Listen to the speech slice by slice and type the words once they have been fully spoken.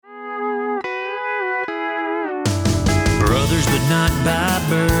brothers, but not by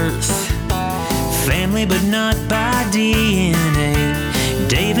birth. Family, but not by DNA.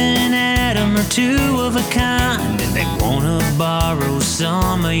 Dave and Adam are two of a kind, and they wanna borrow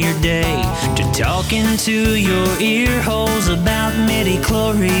some of your day to talk into your ear holes about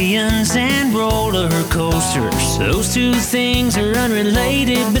midi-chlorians and roller coasters. Those two things are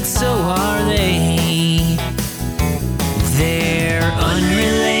unrelated, but so are they. They're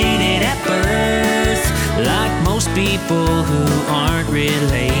unrelated at birth, like most people who aren't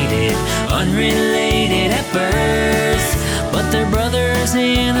related. Unrelated at birth, but they're brothers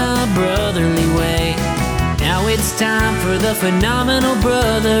in a brotherly way. Now it's time for the phenomenal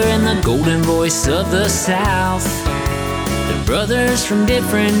brother and the golden voice of the South. They're brothers from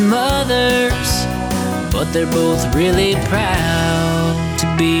different mothers, but they're both really proud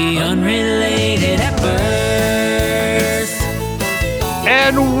to be unrelated at birth.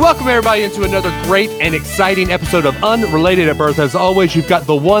 And welcome everybody into another great and exciting episode of Unrelated at Birth. As always, you've got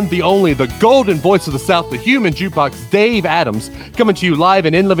the one, the only, the golden voice of the South, the human jukebox, Dave Adams, coming to you live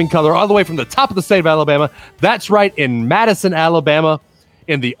and in living color all the way from the top of the state of Alabama. That's right, in Madison, Alabama,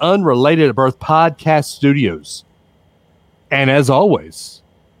 in the Unrelated at Birth podcast studios. And as always,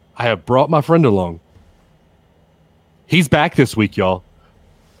 I have brought my friend along. He's back this week, y'all.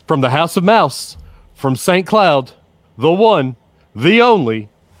 From the House of Mouse, from St. Cloud, the one, the only,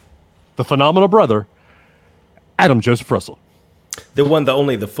 the phenomenal brother, Adam Joseph Russell. The one, the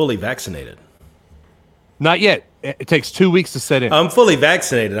only, the fully vaccinated. Not yet. It takes 2 weeks to set in. I'm fully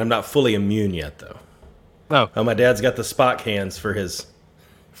vaccinated. I'm not fully immune yet, though. Oh, My dad's got the Spock hands for his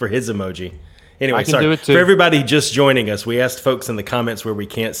emoji. Anyway, I can sorry. do it too. For everybody just joining us, we asked folks in the comments where we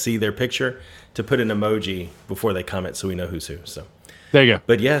can't see their picture to put an emoji before they comment so we know who's who. So there you go.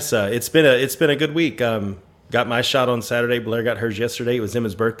 But yes, it's been a good week. Got my shot on Saturday. Blair got hers yesterday. It was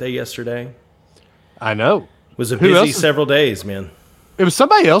Emma's birthday yesterday. I know. It was a busy several days, man. It was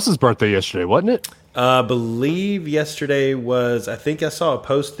somebody else's birthday yesterday, wasn't it? I believe yesterday was, I think I saw a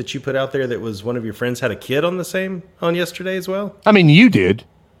post that you put out there that was one of your friends had a kid on yesterday as well. I mean, you did.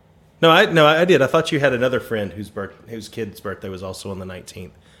 No, I did. I thought you had another friend whose kid's birthday was also on the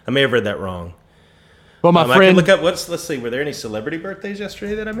 19th. I may have read that wrong. Well, my I friend, can look up let's see, were there any celebrity birthdays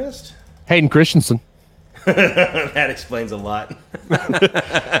yesterday that I missed? Hayden Christensen. That explains a lot.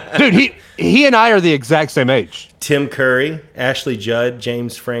 Dude, he and I are the exact same age. Tim Curry, Ashley Judd,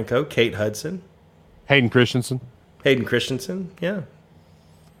 James Franco, Kate Hudson. Hayden Christensen. Yeah.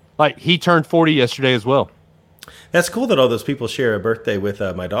 Like, he turned 40 yesterday as well. That's cool that all those people share a birthday with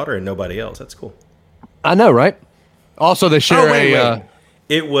my daughter and nobody else. That's cool. I know, right? Also, they share wait.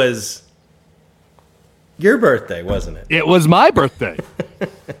 It was your birthday, wasn't it? It was my birthday.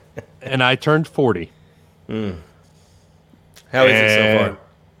 And I turned 40. How is it so far?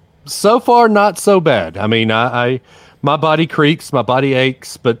 So far, not so bad. I mean, my body creaks, my body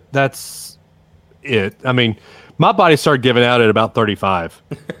aches, but that's it. I mean, my body started giving out at about 35.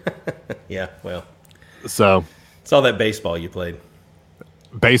 Yeah, well. So it's all that baseball you played.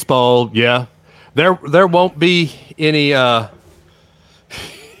 Baseball, yeah. There won't be any.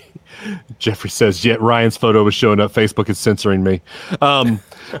 Jeffrey says, "Yet Ryan's photo was showing up. Facebook is censoring me."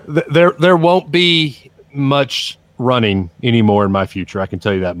 There won't be much running anymore in my future. I can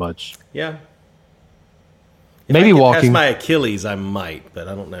tell you that much. Yeah. Maybe walking. Past my Achilles, I might, but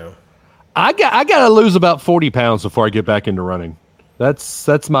I don't know. I got to lose about 40 pounds before I get back into running.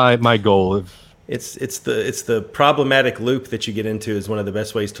 That's my goal. It's the problematic loop that you get into. Is one of the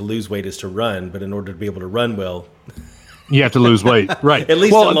best ways to lose weight is to run, but in order to be able to run well, you have to lose weight, right? At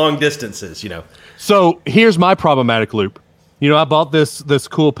least at long distances, you know. So here's my problematic loop. You know, I bought this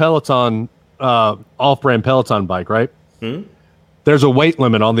cool Peloton, off-brand Peloton bike, right? There's a weight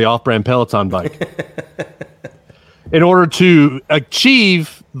limit on the off-brand Peloton bike. In order to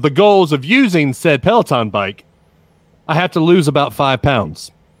achieve the goals of using said Peloton bike, I have to lose about 5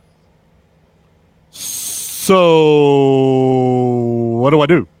 pounds. So what do I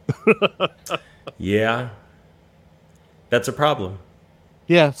do? Yeah. That's a problem.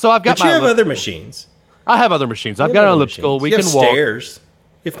 Yeah, so I've got but you have other machines. I have other machines. I've got an elliptical. We can walk. Stairs.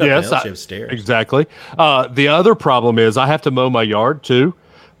 If nothing else, you have stairs. Exactly. The other problem is I have to mow my yard too,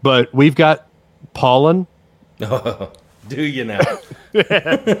 but we've got pollen. Oh, do you now?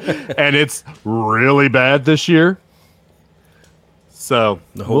 And it's really bad this year. So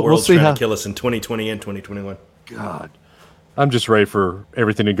the whole world's trying to kill us in 2020 and 2021. God, I'm just ready for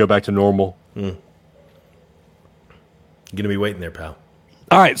everything to go back to normal. You're going to be waiting there, pal.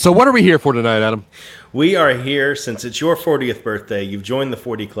 All right, so what are we here for tonight, Adam? We are here, since it's your 40th birthday, you've joined the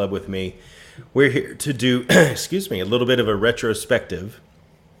 40 Club with me. We're here to do, a little bit of a retrospective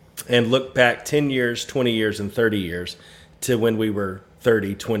and look back 10 years, 20 years, and 30 years to when we were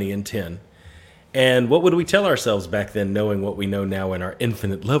 30, 20, and 10. And what would we tell ourselves back then, knowing what we know now in our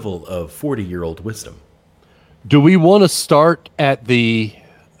infinite level of 40-year-old wisdom? Do we want to start at the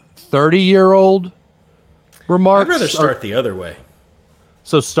 30-year-old remarks? I'd rather start the other way.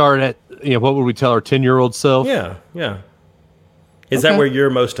 So start at, what would we tell our 10-year-old self? Yeah. Is that where you're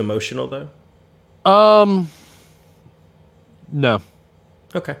most emotional, though? No.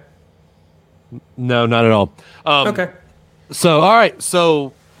 Okay. No, not at all. Okay. So, all right.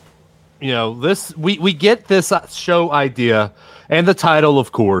 So, this we get this show idea and the title,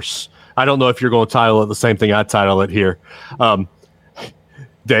 of course. I don't know if you're going to title it the same thing I title it here.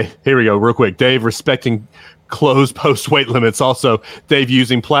 Dave, here we go, real quick. Dave respecting closed post weight limits. Also, Dave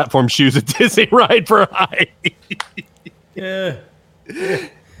using platform shoes at Disney ride for height. Yeah.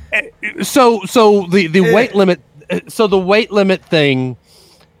 So the weight limit. So the weight limit thing,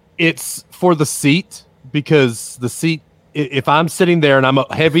 it's for the seat, because the seat, if I'm sitting there and I'm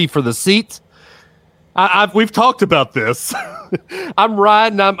heavy for the seat, we've talked about this. I'm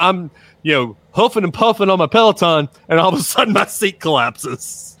riding, I'm huffing and puffing on my Peloton, and all of a sudden my seat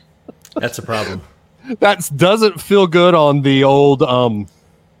collapses. That's a problem. That doesn't feel good on the old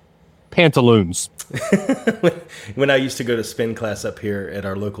pantaloons. When I used to go to spin class up here at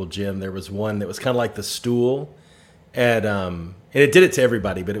our local gym, there was one that was kind of like the stool at and it did it to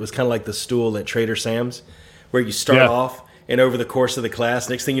everybody, but it was kind of like the stool at Trader Sam's, where you start off and over the course of the class,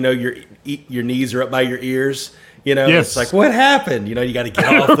 next thing you know, your knees are up by your ears. Yes. It's like, what happened? You got to get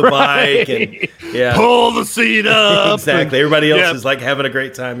off the bike and pull the seat up. Exactly. Everybody else is like having a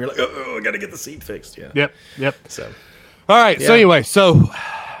great time. You're like, oh, I got to get the seat fixed. Yeah. Yep. So, all right. Yeah. So anyway,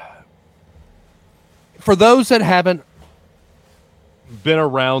 for those that haven't been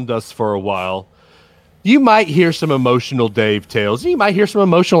around us for a while, you might hear some emotional Dave tales. You might hear some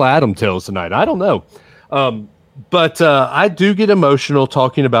emotional Adam tales tonight. I don't know. But I do get emotional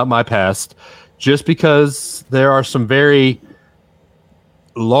talking about my past, just because there are some very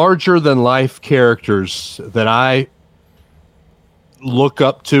larger than life characters that I looked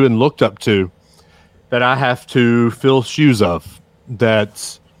up to that I have to fill shoes of,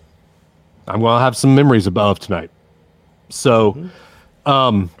 that I'm going to have some memories of tonight. So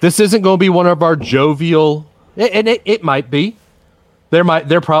this isn't going to be one of our jovial, and it might be.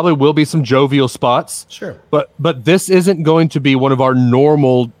 There probably will be some jovial spots. Sure. But this isn't going to be one of our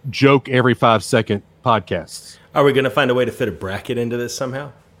normal joke every 5-second podcasts. Are we going to find a way to fit a bracket into this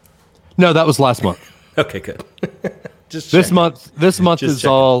somehow? No, that was last month. Okay, good. This month is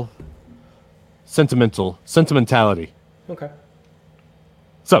all sentimentality. Okay.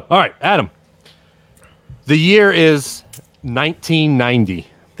 So, all right, Adam. The year is 1990.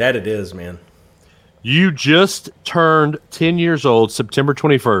 That it is, man. You just turned 10 years old, September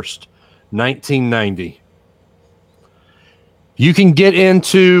 21st, 1990. You can get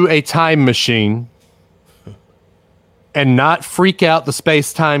into a time machine and not freak out the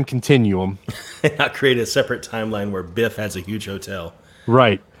space-time continuum. Not create a separate timeline where Biff has a huge hotel.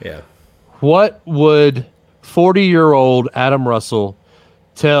 Right. Yeah. What would 40-year-old Adam Russell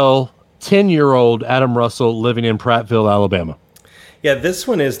tell 10-year-old Adam Russell living in Prattville, Alabama? Yeah, this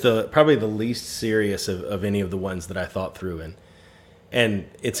one is probably the least serious of any of the ones that I thought through. And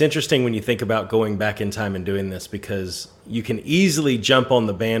it's interesting when you think about going back in time and doing this, because you can easily jump on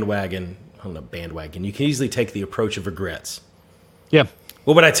the bandwagon. You can easily take the approach of regrets. Yeah.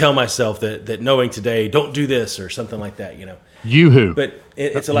 What would I tell myself that knowing today, don't do this or something like that, Yoo-hoo. But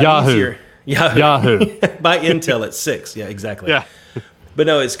it's a lot easier. Yahoo. By Intel at 6. Yeah, exactly. Yeah. But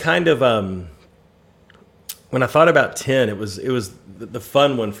no, it's kind of when I thought about 10, it was the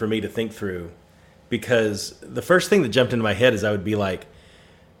fun one for me to think through, because the first thing that jumped into my head is I would be like,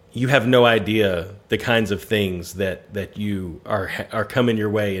 you have no idea the kinds of things that you are coming your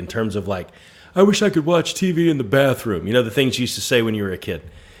way in terms of like, I wish I could watch TV in the bathroom. The things you used to say when you were a kid.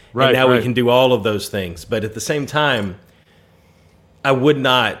 Right. And now right. we can do all of those things. But at the same time, I would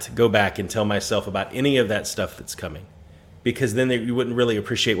not go back and tell myself about any of that stuff that's coming, because then you wouldn't really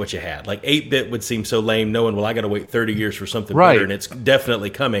appreciate what you had. Like 8-bit would seem so lame, knowing, well, I got to wait 30 years for something better, and it's definitely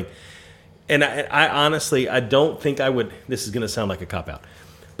coming. And I honestly, I don't think I would, this is going to sound like a cop-out,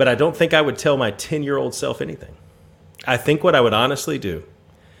 but I don't think I would tell my 10-year-old self anything. I think what I would honestly do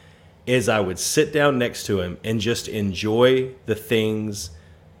is I would sit down next to him and just enjoy the things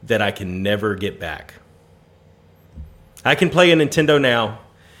that I can never get back. I can play a Nintendo now,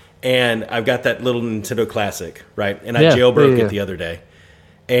 and I've got that little Nintendo Classic, right? And I jailbroke it the other day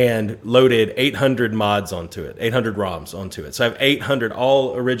and loaded 800 mods onto it, 800 ROMs onto it. So I have 800,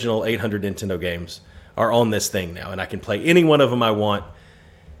 all original 800 Nintendo games are on this thing now, and I can play any one of them I want.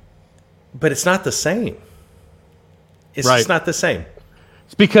 But it's not the same. It's Right. just not the same.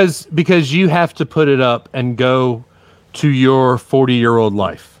 It's because you have to put it up and go to your 40-year-old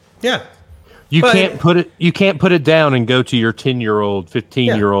life. Yeah. You But- can't put it down and go to your 10-year-old,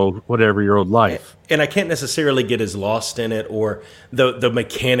 15-year-old, whatever year old life. And I can't necessarily get as lost in it or the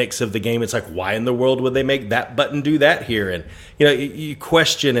mechanics of the game. It's like, why in the world would they make that button do that here? And you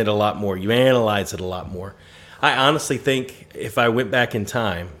question it a lot more. You analyze it a lot more. I honestly think if I went back in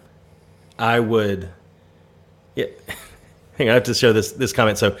time, I would. Yeah, hang on, I have to show this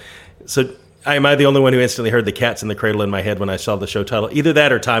comment. So am I the only one who instantly heard the Cats in the Cradle in my head when I saw the show title? Either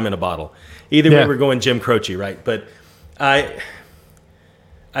that or Time in a Bottle. Either way, we're going Jim Croce, right? But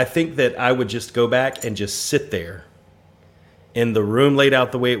I think that I would just go back and just sit there in the room laid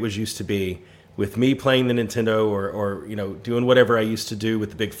out the way it was used to be, with me playing the Nintendo or doing whatever I used to do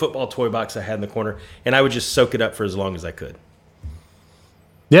with the big football toy box I had in the corner, and I would just soak it up for as long as I could.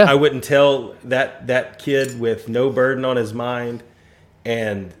 Yeah. I wouldn't tell that kid with no burden on his mind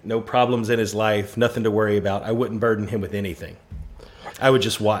and no problems in his life, nothing to worry about. I wouldn't burden him with anything. I would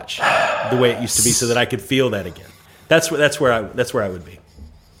just watch the way it used to be so that I could feel that again. That's where I would be.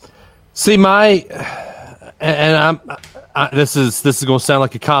 See, this is going to sound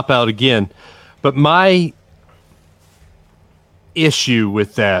like a cop out again, but my issue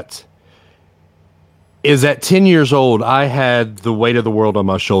with that is at 10 years old, I had the weight of the world on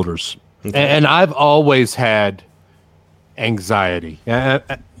my shoulders, and I've always had anxiety.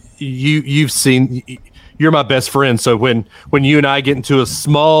 You've seen, you're my best friend, so when you and I get into a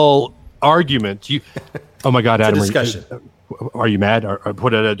small argument, oh my God, Adam, discussion. Are you mad? Or what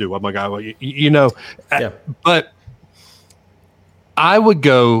did I do? Oh my God, Yeah. But I would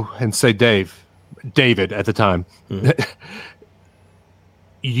go and say, David at the time,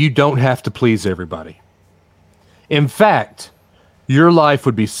 you don't have to please everybody. In fact, your life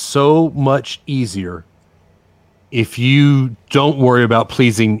would be so much easier if you don't worry about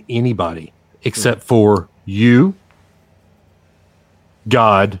pleasing anybody except for you,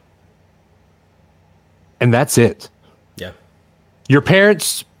 God, and that's it. Yeah. Your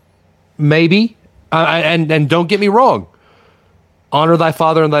parents, maybe, and don't get me wrong, honor thy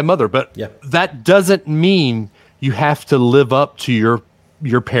father and thy mother, but Yeah. that doesn't mean you have to live up to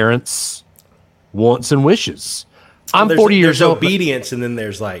your parents' wants and wishes. I'm 40 years there's old. obedience, and then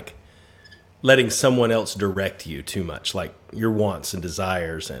there's like letting someone else direct you too much, like your wants and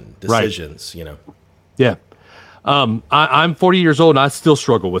desires and decisions. Yeah. I'm 40 years old, and I still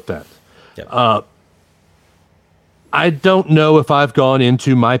struggle with that. Yeah. I don't know if I've gone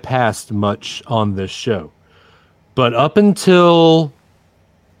into my past much on this show, but up until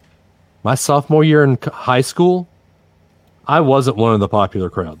my sophomore year in high school, I wasn't one of the popular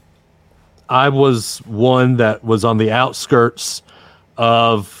crowd. I was one that was on the outskirts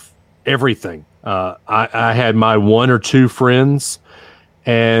of everything. I had my one or two friends,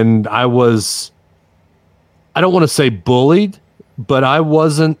 and I don't want to say bullied, but I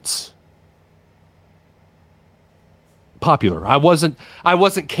wasn't popular. I wasn't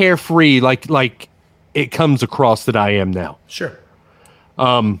carefree like it comes across that I am now. Sure.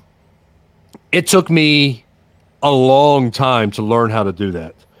 It took me a long time to learn how to do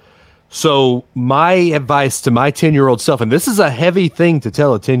that. So my advice to my 10-year-old self, and this is a heavy thing to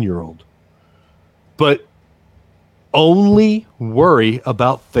tell a 10-year-old, but only worry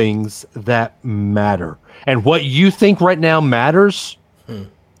about things that matter. And what you think right now matters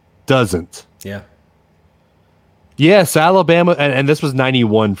doesn't. Yeah. Yes, Alabama, and this was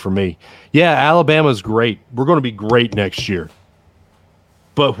 91 for me. Yeah, Alabama's great. We're going to be great next year.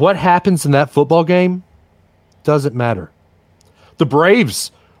 But what happens in that football game doesn't matter. The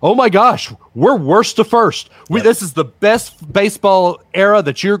Braves, oh my gosh, we're worst to first. This is the best baseball era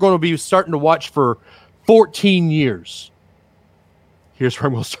that you're going to be starting to watch for 14 years. Here's where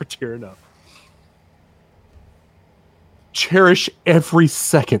I'm going to start tearing up. Cherish every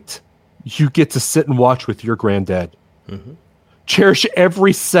second you get to sit and watch with your granddad. Mm-hmm. Cherish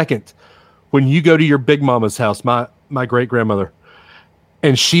every second when you go to your big mama's house, my great grandmother,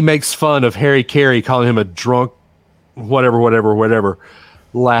 and she makes fun of Harry Carey, calling him a drunk, whatever.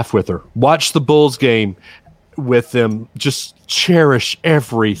 Laugh with her. Watch the Bulls game with them. Just cherish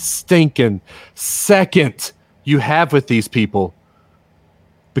every stinking second you have with these people,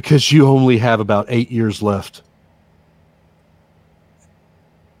 because you only have about 8 years left.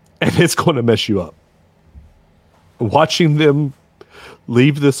 And it's going to mess you up. Watching them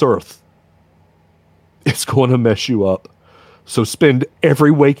leave this earth, it's going to mess you up. So spend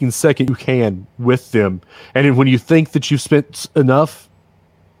every waking second you can with them. And then when you think that you've spent enough,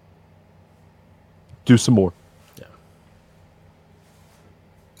 do some more. Yeah.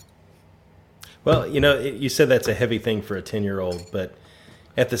 Well, you said that's a heavy thing for a 10-year-old, but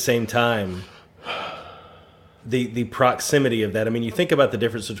at the same time, the proximity of that. I mean, you think about the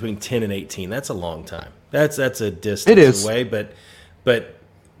difference between 10 and 18. That's a long time. That's a distance away. But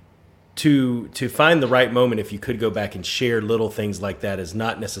to find the right moment, if you could go back and share little things like that, is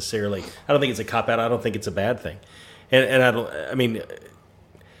not necessarily. I don't think it's a cop out. I don't think it's a bad thing. And I don't. I mean,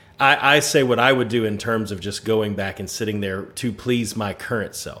 I say what I would do in terms of just going back and sitting there to please my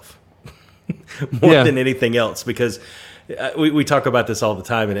current self more than anything else, because we talk about this all the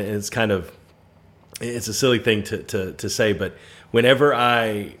time, and it's kind of. It's a silly thing to say, but whenever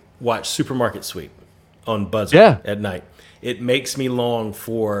I watch Supermarket Sweep on Buzzer at night, it makes me long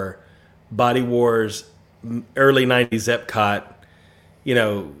for Body Wars, early 90s Epcot,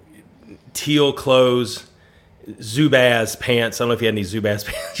 teal clothes, Zubaz pants. I don't know if you had any Zubaz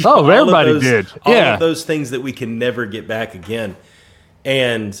pants. Oh, everybody did. All of those things that we can never get back again.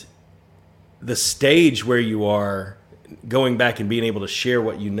 And the stage where you are going back and being able to share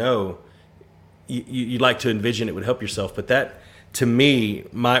what you'd like to envision it would help yourself. But that, to me,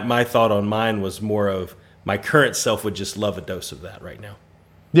 my thought on mine was more of my current self would just love a dose of that right now.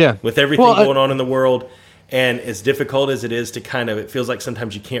 Yeah. With everything going on in the world, and as difficult as it is to it feels like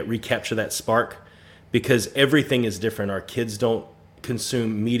sometimes you can't recapture that spark because everything is different. Our kids don't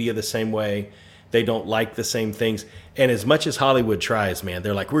consume media the same way. They don't like the same things. And as much as Hollywood tries, man,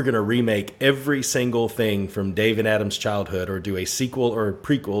 they're like, we're going to remake every single thing from Dave and Adam's childhood or do a sequel or a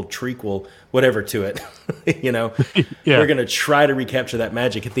prequel, trequel, whatever to it. We're going to try to recapture that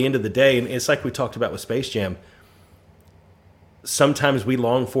magic. At the end of the day, and it's like we talked about with Space Jam, sometimes we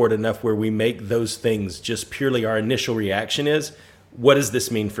long for it enough where we make those things just purely our initial reaction is, what does this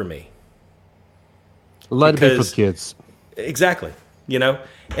mean for me? Let it be for kids. Exactly.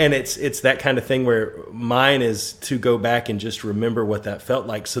 And it's that kind of thing where mine is to go back and just remember what that felt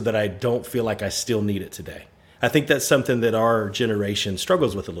like so that I don't feel like I still need it today. I think that's something that our generation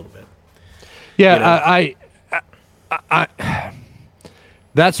struggles with a little bit. Yeah, I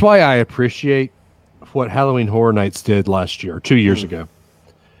that's why I appreciate what Halloween Horror Nights did last year, 2 years ago.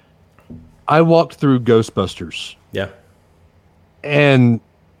 I walked through Ghostbusters. Yeah. And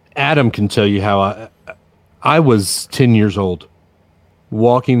Adam can tell you how I was 10 years old.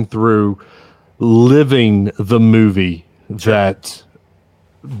 Walking through, living the movie that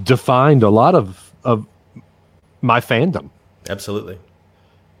defined a lot of my fandom. Absolutely.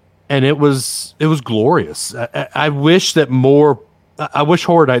 And it was glorious. I wish that more. I wish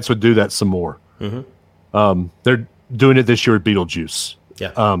Horror Nights would do that some more. Mm-hmm. They're doing it this year with Beetlejuice.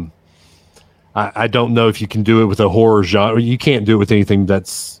 Yeah. I don't know if you can do it with a horror genre. You can't do it with anything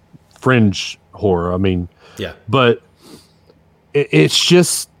that's fringe horror. I mean, yeah. But it's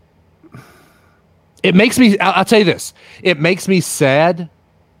just, it makes me, I'll tell you this, it makes me sad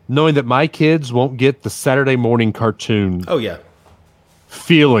knowing that my kids won't get the Saturday morning cartoon. Oh, yeah.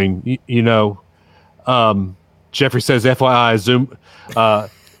 Feeling, Jeffrey says, FYI,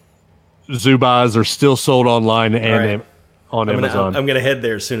 Zubaz are still sold online and on Amazon. I'm going to head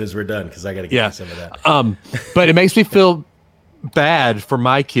there as soon as we're done because I got to get some of that. But it makes me feel bad for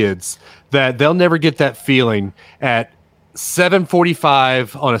my kids that they'll never get that feeling at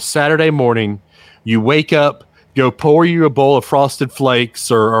 7:45 on a Saturday morning. You wake up, go pour you a bowl of Frosted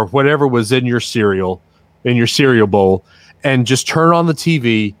Flakes or whatever was in your cereal bowl, and just turn on the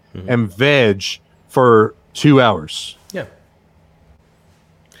TV and veg for 2 hours. Yeah.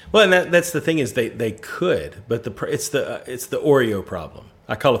 Well, and that's the thing is they could, but it's the Oreo problem.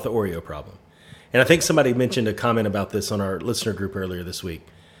 I call it the Oreo problem. And I think somebody mentioned a comment about this on our listener group earlier this week,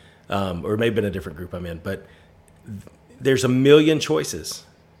 or it may have been a different group I'm in, but there's a million choices.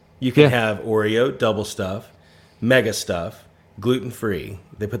 You can have Oreo, double stuff, mega stuff, gluten-free.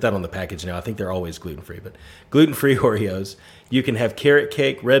 They put that on the package now. I think they're always gluten-free, but gluten-free Oreos. You can have carrot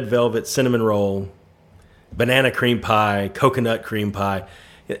cake, red velvet, cinnamon roll, banana cream pie, coconut cream pie.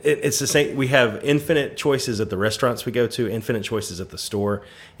 It's the same. We have infinite choices at the restaurants we go to, infinite choices at the store,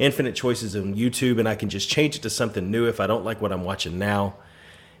 infinite choices on YouTube, and I can just change it to something new if I don't like what I'm watching now.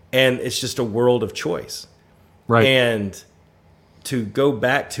 And it's just a world of choice. Right. And to go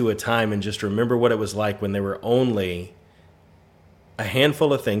back to a time and just remember what it was like when there were only a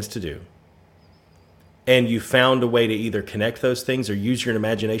handful of things to do, and you found a way to either connect those things or use your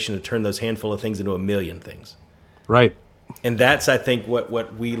imagination to turn those handful of things into a million things. Right. And that's, I think,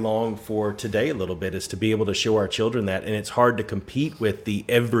 what we long for today a little bit, is to be able to show our children that. And it's hard to compete with the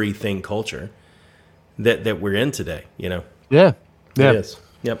everything culture that we're in today, Yeah. It is.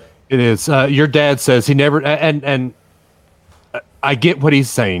 Yep. It is. Your dad says he never, and I get what he's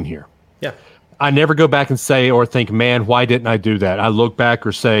saying here. Yeah. I never go back and say or think, man, why didn't I do that? I look back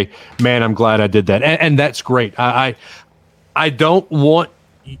or say, man, I'm glad I did that. And that's great. I don't want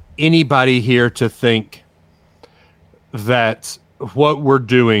anybody here to think that what we're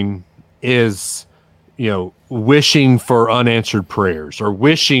doing is, wishing for unanswered prayers or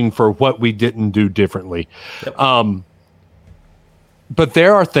wishing for what we didn't do differently. Yep. But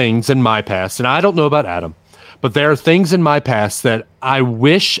there are things in my past, and I don't know about Adam, but there are things in my past that I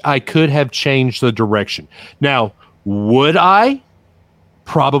wish I could have changed the direction. Now, would I?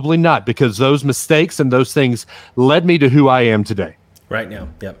 Probably not, because those mistakes and those things led me to who I am today. Right now.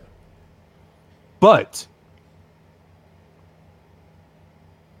 Yep. But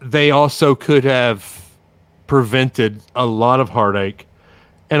they also could have prevented a lot of heartache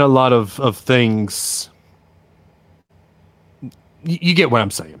and a lot of things. You get what I'm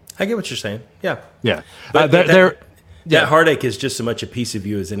saying. I get what you're saying. Yeah. Yeah. But that heartache is just as much a piece of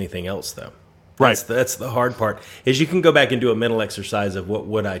you as anything else, though. Right. That's the hard part, is you can go back and do a mental exercise of what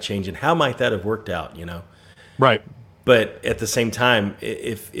would I change and how might that have worked out, Right. But at the same time,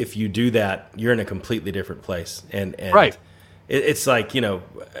 if you do that, you're in a completely different place. And right. It's like,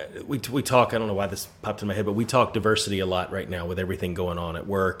 we talk, I don't know why this popped in my head, but we talk diversity a lot right now with everything going on at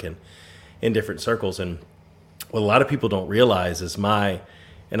work and in different circles. And what a lot of people don't realize is and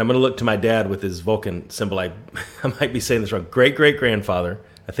I'm going to look to my dad with his Vulcan symbol. I might be saying this wrong. Great-great-grandfather,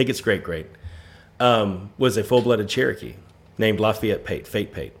 I think it's great-great, was a full-blooded Cherokee named Lafayette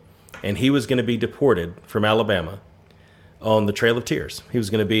Fate Pate. And he was going to be deported from Alabama on the Trail of Tears. He was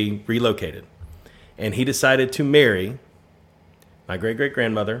going to be relocated. And he decided to marry my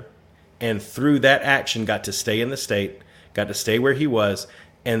great-great-grandmother, and through that action got to stay in the state, got to stay where he was,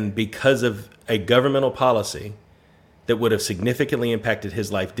 and because of a governmental policy that would have significantly impacted his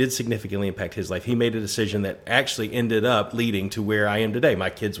life, did significantly impact his life, he made a decision that actually ended up leading to where I am today. My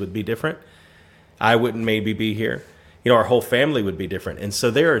kids would be different. I wouldn't maybe be here. Our whole family would be different. And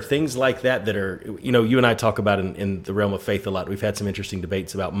so there are things like that are, you and I talk about in the realm of faith a lot. We've had some interesting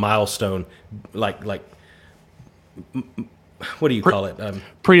debates about milestone, like what do you call it?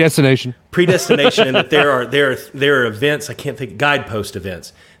 Predestination. Predestination, and that there are events, I can't think, guidepost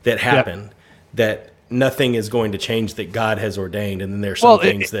events that happen that nothing is going to change that God has ordained, and then there's some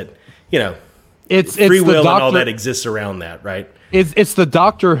things that it's free will and all that exists around that, right? It's the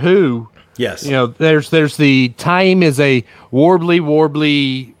Doctor Who. Yes. There's the time is a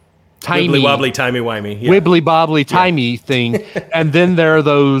warbly timey wibbly wobbly timey wimey wibbly bobbly timey thing, and then there are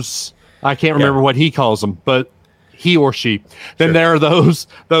those, I can't remember what he calls them, but he or she. Then there are those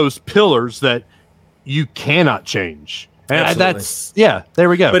pillars that you cannot change. And that's there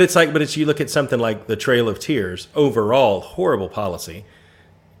we go. But it's you look at something like the Trail of Tears, overall horrible policy.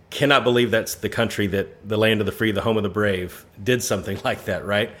 Cannot believe that's the country that the land of the free, the home of the brave, did something like that,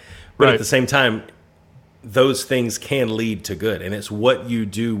 right? But at the same time, those things can lead to good, and it's what you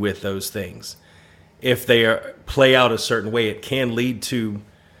do with those things. If they play out a certain way, it can lead to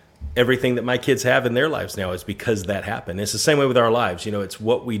everything that my kids have in their lives now is because that happened. It's the same way with our lives. It's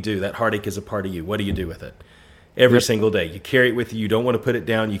what we do. That heartache is a part of you. What do you do with it? Every single day. You carry it with you. You don't want to put it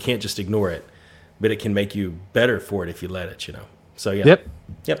down. You can't just ignore it. But it can make you better for it if you let it, So, yeah.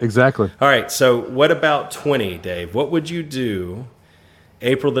 Yep. Exactly. All right. So, what about 20, Dave? What would you do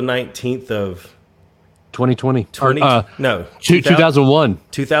April the 19th of 2020? 2001.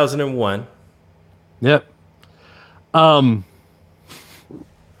 2001. Yep.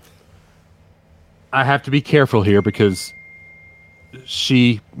 I have to be careful here because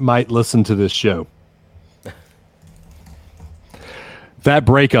she might listen to this show. That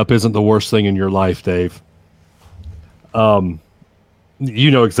breakup isn't the worst thing in your life, Dave.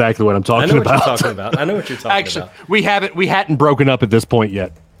 You know exactly what I'm talking about. I know what you're talking Actually, about. We hadn't broken up at this point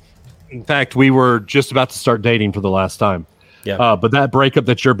yet. In fact, we were just about to start dating for the last time. Yeah. But that breakup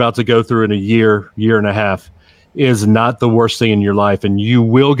that you're about to go through in a year and a half is not the worst thing in your life, and you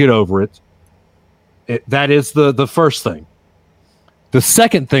will get over it. That is the first thing. The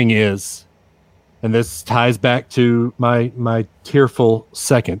second thing is, and this ties back to my tearful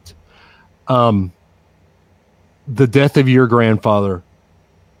second, the death of your grandfather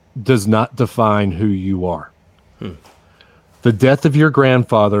does not define who you are. The death of your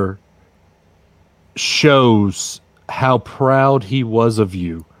grandfather shows how proud he was of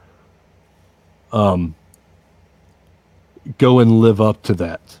you. Go and live up to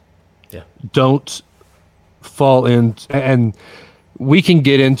that. Yeah. Don't fall in, and we can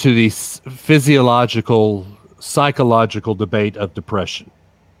get into the physiological, psychological debate of depression.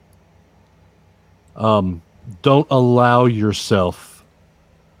 Don't allow yourself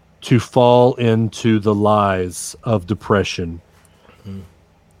to fall into the lies of depression.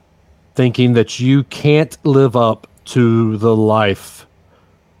 thinking that you can't live up to the life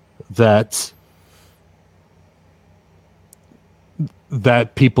that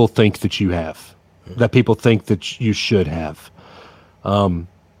people think that you have, that people think that you should have.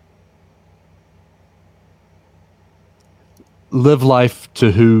 Live life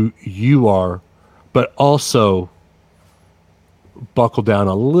to who you are, but also buckle down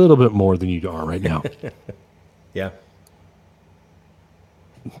a little bit more than you are right now. Yeah.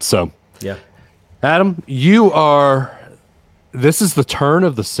 So, Yeah. Adam, this is the turn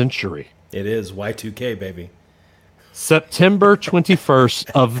of the century. It is Y2K, baby. September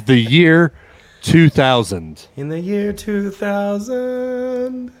 21st of the year 2000. In the year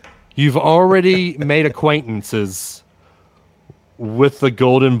 2000. You've already made acquaintances with the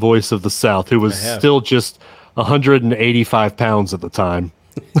golden voice of the South, who was still just 185 pounds at the time.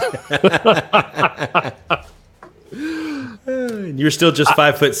 You're still just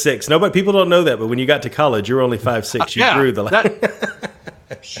 5'6". Nobody, people don't know that, but when you got to college, you were only 5'6". You grew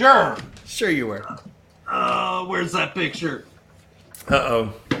the Sure. Sure you were. Where's that picture?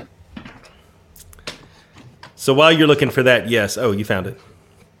 Uh-oh. So while you're looking for that, yes. Oh, you found it.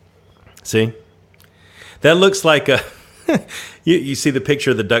 See? That looks like a... you see the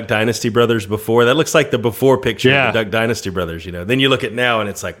picture of the Duck Dynasty brothers before? That looks like the before picture of the Duck Dynasty brothers, you know. Then you look at now and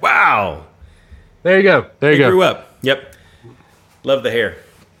it's like, wow. There you go. There you go. Grew up. Yep. Love the hair.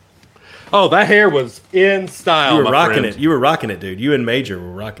 Oh, that hair was in style. You were rocking it. You were rocking it, dude. You and Major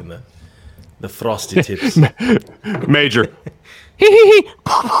were rocking the frosty tips. Major. Kill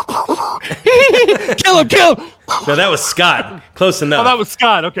him. No, that was Scott. Close enough. Oh, that was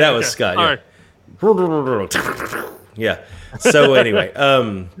Scott. Okay. That was Scott. All Yeah. right. Yeah. So anyway,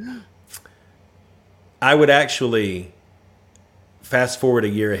 I would actually fast forward a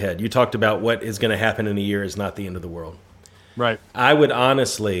year ahead. You talked about what is going to happen in a year is not the end of the world. Right. I would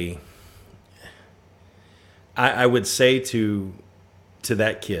honestly, I would say to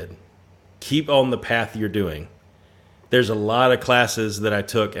that kid, keep on the path you're doing. There's a lot of classes that I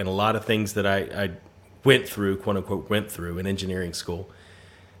took and a lot of things that I went through, quote unquote, went through in engineering school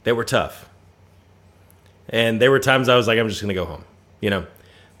that were tough. And there were times I was like, I'm just going to go home, you know,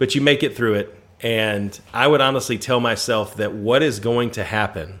 but you make it through it. And I would honestly tell myself that what is going to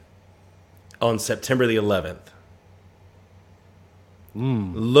happen on September the 11th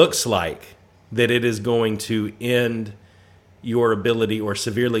looks like that it is going to end your ability or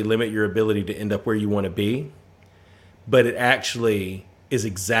severely limit your ability to end up where you want to be. But it actually is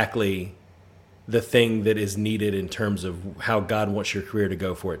exactly the thing that is needed in terms of how God wants your career to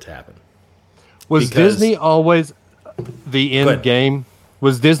go for it to happen. Was Disney always the end game?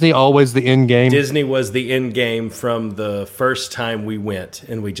 Was Disney always the end game? Disney was the end game from the first time we went,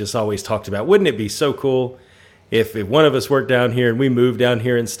 and we just always talked about, wouldn't it be so cool if one of us worked down here and we moved down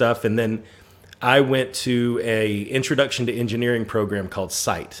here and stuff. And then I went to a introduction to engineering program called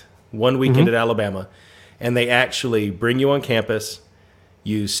SITE, 1 weekend at Alabama, and they actually bring you on campus,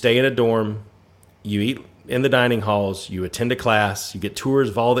 you stay in a dorm, you eat in the dining halls, you attend a class, you get tours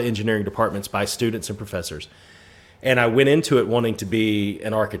of all the engineering departments by students and professors. And I went into it wanting to be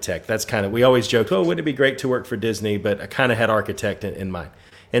an architect. That's kind of, we always joked, oh, wouldn't it be great to work for Disney? But I kind of had architect in mind.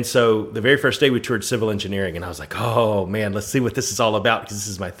 And so the very first day we toured civil engineering, and I was like, oh man, let's see what this is all about, because this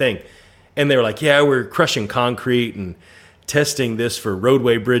is my thing. And they were like, yeah, we're crushing concrete and testing this for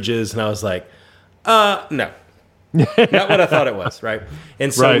roadway bridges. And I was like, no. Not what I thought it was, right?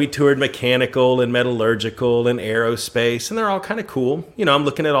 And so we toured mechanical and metallurgical and aerospace, and they're all kind of cool. You know, I'm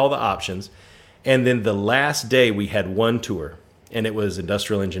looking at all the options. And then the last day we had one tour, and it was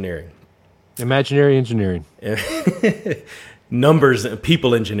industrial engineering. Imaginary engineering. Numbers and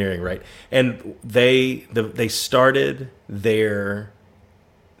people engineering, right? And they started their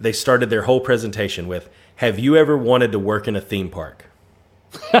whole presentation with, have you ever wanted to work in a theme park?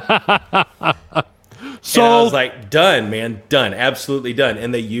 So and I was like, done, man, done, absolutely done.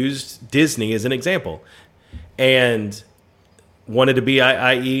 And they used Disney as an example. And wanted to be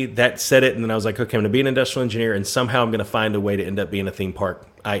IE, that said it, and then I was like, okay, I'm going to be an industrial engineer, and somehow I'm going to find a way to end up being a theme park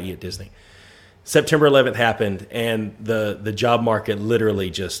IE at Disney. September 11th happened, and the job market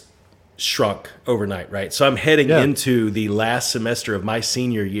literally just shrunk overnight, right? So I'm heading into the last semester of my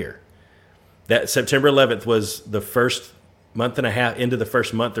senior year. That September 11th was the first month and a half into the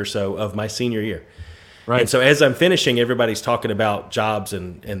first month or so of my senior year. Right. And so as I'm finishing, everybody's talking about jobs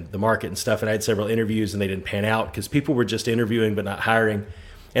and the market and stuff. And I had several interviews and they didn't pan out because people were just interviewing but not hiring.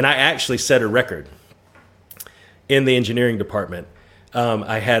 And I actually set a record in the engineering department.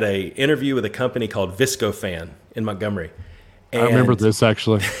 I had a interview with a company called Viscofan in Montgomery. And, I remember this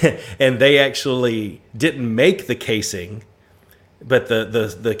actually. And they actually didn't make the casing. but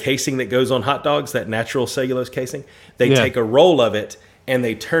the casing that goes on hot dogs, that natural cellulose casing, they take a roll of it and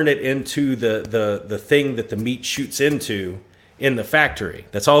they turn it into the thing that the meat shoots into in the factory.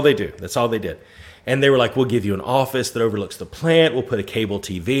 That's all they do. That's all they did. And they were like, we'll give you an office that overlooks the plant. We'll put a cable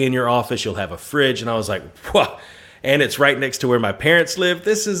TV in your office. You'll have a fridge. And I was like, whoa. And it's right next to where my parents live.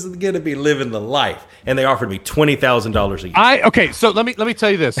 This is going to be living the life. And they offered me $20,000 a year. Okay, so let me tell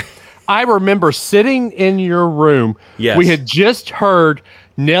you this. I remember sitting in your room. Yes. We had just heard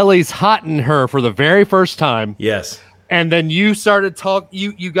Nelly's Hot in Her for the very first time. Yes. And then you started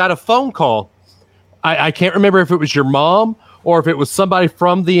you got a phone call. I can't remember if it was your mom or if it was somebody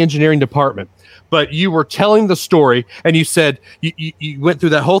from the engineering department. But you were telling the story, and you said you went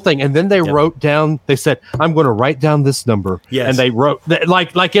through that whole thing, and then they wrote down. They said, "I'm going to write down this number." Yes. And they wrote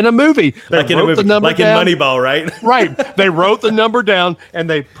like in a movie, Like in Moneyball, right? Right. They wrote the number down, and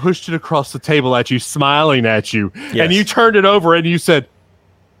they pushed it across the table at you, smiling at you, and you turned it over, and you said,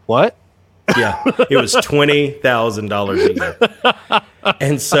 "What?" Yeah, it was $20,000 a year,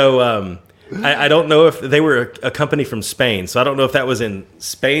 and so. I don't know if they were a company from Spain, so I don't know if that was in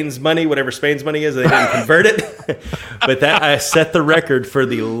Spain's money, whatever Spain's money is. They didn't convert it, but that I set the record for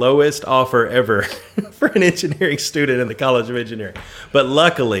the lowest offer ever for an engineering student in the College of Engineering. But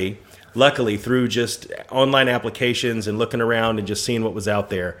luckily, through just online applications and looking around and just seeing what was out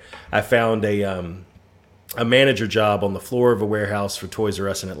there, I found a manager job on the floor of a warehouse for Toys R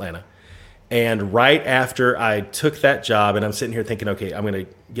Us in Atlanta. And right after I took that job, and I'm sitting here thinking, okay, I'm going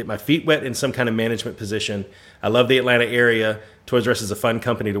to get my feet wet in some kind of management position. I love the Atlanta area. Toys R Us is a fun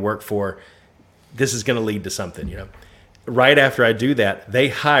company to work for. This is going to lead to something, you know. Right after I do that, they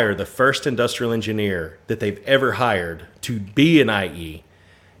hire the first industrial engineer that they've ever hired to be an IE,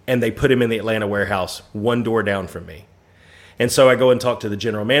 and they put him in the Atlanta warehouse one door down from me. And so I go and talk to the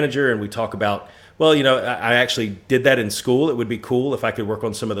general manager, and we talk about, well, you know, I actually did that in school. It would be cool if I could work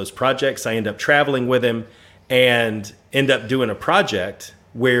on some of those projects. I end up traveling with him and end up doing a project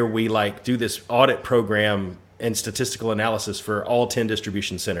where we do this audit program and statistical analysis for all 10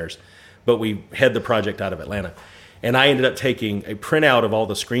 distribution centers. But we head the project out of Atlanta. And I ended up taking a printout of all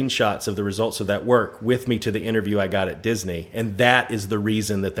the screenshots of the results of that work with me to the interview I got at Disney. And that is the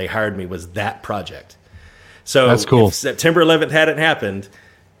reason that they hired me, was that project. So that's cool. If September 11th hadn't happened,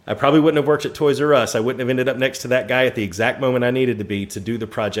 I probably wouldn't have worked at Toys R Us. I wouldn't have ended up next to that guy at the exact moment I needed to be to do the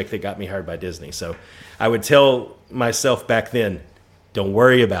project that got me hired by Disney. So I would tell myself back then, don't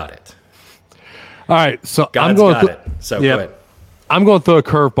worry about it. All right. So God's got it. So go ahead. I'm going to throw a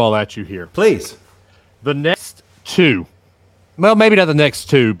curveball at you here. Please. The next two. Well, maybe not the next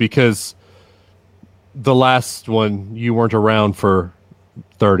two, because the last one you weren't around for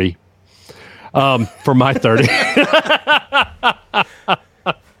 30. For my 30.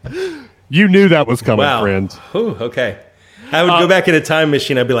 You knew that was coming, friend. Ooh, okay. I would go back in a time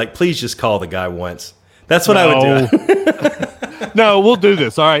machine. I'd be like, please just call the guy once. That's what I would do. No, we'll do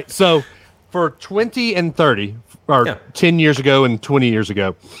this. All right. So for 20 and 30, or 10 years ago and 20 years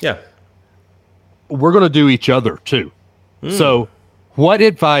ago, we're going to do each other too. So what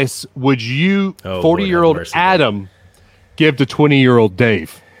advice would you, 40-year-old Adam, give to 20-year-old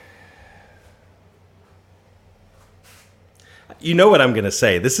Dave? You know what I'm going to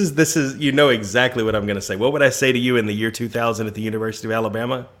say. This is you know exactly what I'm going to say. What would I say to you in the year 2000 at the University of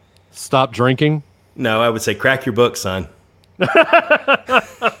Alabama? Stop drinking? No, I would say crack your book, son. The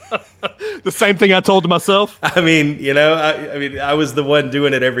same thing I told to myself? I mean, you know, I was the one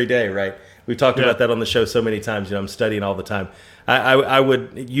doing it every day, right? We've talked about that on the show so many times. You know, I'm studying all the time. I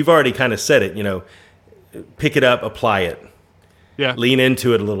would, you've already kind of said it, you know, pick it up, apply it. Yeah. Lean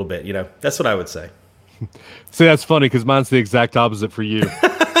into it a little bit, you know. That's what I would say. See, that's funny because mine's the exact opposite for you.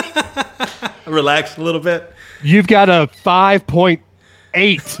 Relax a little bit. You've got a 5.8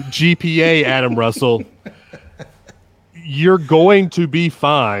 GPA, Adam Russell. You're going to be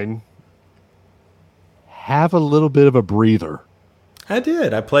fine. Have a little bit of a breather. I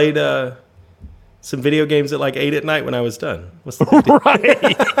did. I played some video games at like 8 at night when I was done. What's the big deal?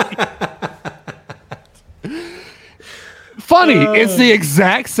 Right. Funny, it's the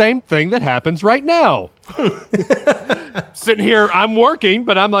exact same thing that happens right now. Sitting here, I'm working,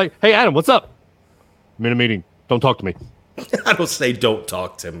 but I'm like, hey, Adam, what's up? I'm in a meeting. Don't talk to me. I don't say don't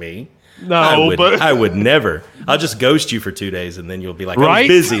talk to me. No, but I would never. I'll just ghost you for 2 days, and then you'll be like, I'm right?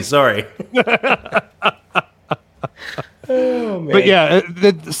 busy, sorry. Oh, man. But yeah,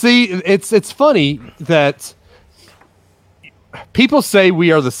 see, it's funny that people say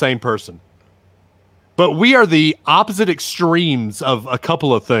we are the same person. But we are the opposite extremes of a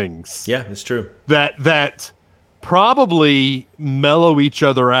couple of things. Yeah, it's true. That probably mellow each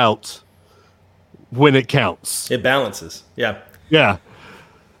other out when it counts. It balances. Yeah. Yeah.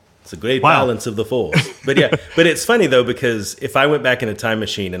 It's a great Wow. balance of the force. But yeah, but it's funny though, because if I went back in a time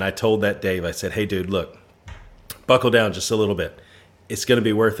machine and I told that Dave, I said, hey dude, look, buckle down just a little bit. It's going to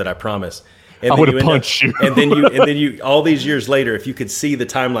be worth it. I promise. And I then would have end up- punched you. and then you, all these years later, if you could see the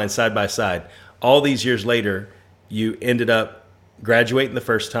timeline side by side, all these years later, you ended up graduating the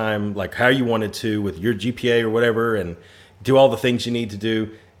first time, like how you wanted to with your GPA or whatever, and do all the things you need to do.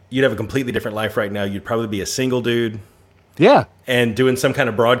 You'd have a completely different life right now. You'd probably be a single dude. Yeah. And doing some kind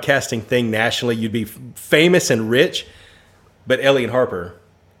of broadcasting thing nationally, you'd be famous and rich. But Ellie and Harper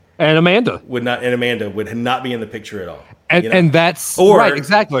And Amanda. would not be in the picture at all. And you know? and that's Or- right,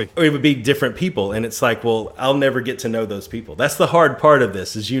 exactly. Or it would be different people, and it's like, well, I'll never get to know those people. That's the hard part of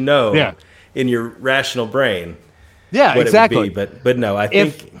this, is Yeah. in your rational brain Yeah, what exactly. it would be. But no, I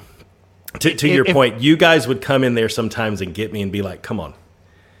If- think to your if- point, you guys would come in there sometimes and get me and be like, come on.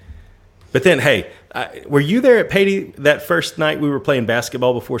 But then, hey, were you there at Patey that first night we were playing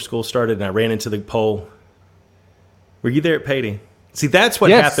basketball before school started and I ran into the pole? Were you there at Patey? See, that's what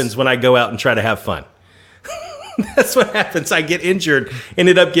Yes. happens when I go out and try to have fun. That's what happens. I get injured,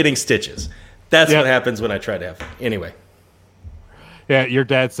 ended up getting stitches. That's Yep. what happens when I try to have fun. Anyway, Yeah, your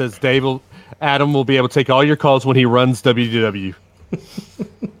dad says Adam will be able to take all your calls when he runs WDW.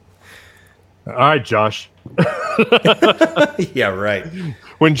 All right, Josh. yeah, right.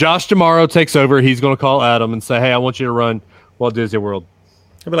 When Josh tomorrow takes over, he's going to call Adam and say, "Hey, I want you to run Walt Disney World."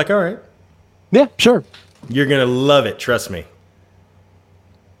 I'll be like, all right, Yeah, sure. you're going to love it. Trust me.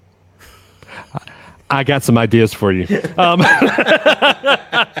 I got some ideas for you. Let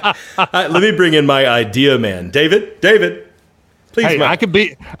me bring in my idea man. David, please, Hey, Mike,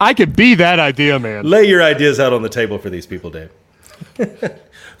 I could be that idea man. lay your ideas out on the table for these people, Dave.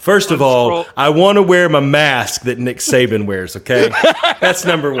 First of all, I want to wear my mask that Nick Saban wears, okay? That's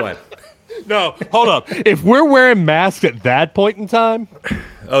number one. No, hold up. If we're wearing masks at that point in time,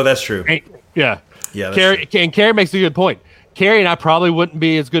 Oh, that's true. yeah. Yeah, that's Carrie makes a good point. Carrie and I probably wouldn't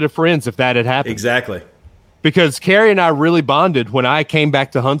be as good of friends if that had happened. Exactly. Because Carrie and I really bonded when I came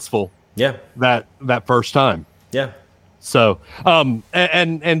back to Huntsville Yeah. that first time. Yeah. So,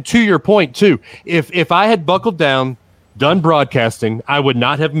 and to your point too, if I had buckled down, done broadcasting, I would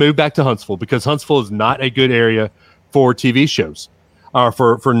not have moved back to Huntsville because Huntsville is not a good area for TV shows or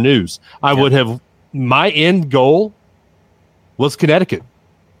for news. I would have, my end goal was Connecticut.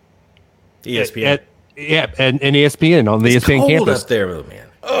 ESPN. And ESPN on the It's ESPN cold campus. up there, though, man.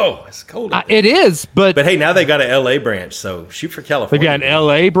 Oh, it's cold up there. It is, but But hey, now they got an LA branch, so shoot for they've California. got an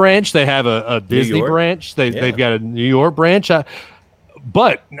LA branch. They have a Disney York. branch. Yeah. They've got a New York branch.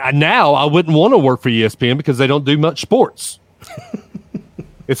 But now I wouldn't want to work for ESPN because they don't do much sports.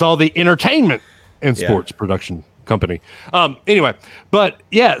 It's all the entertainment and Yeah. sports production company. Anyway, but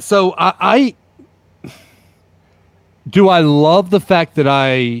yeah, so I love the fact that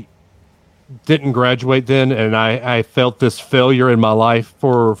I didn't graduate then and I felt this failure in my life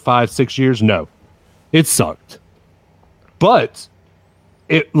for 5-6 years. No, it sucked. But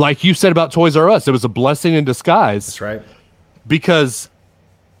it, like you said about Toys R Us, it was a blessing in disguise That's right. because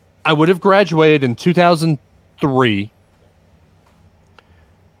I would have graduated in 2003.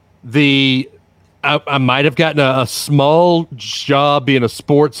 I might have gotten a small job being a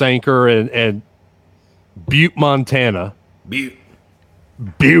sports anchor in Butte, Montana. Butte.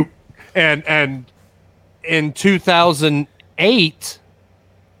 And in 2008,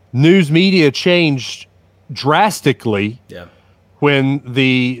 news media changed drastically Yeah. when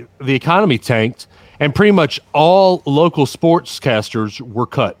the economy tanked and pretty much all local sportscasters were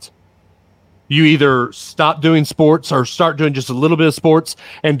cut. You either stop doing sports or start doing just a little bit of sports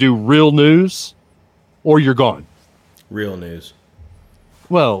and do real news, or you're gone. Real news.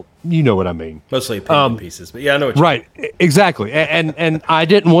 Well, you know what I mean. Mostly opinion pieces, but yeah, I know what you Right, exactly. And I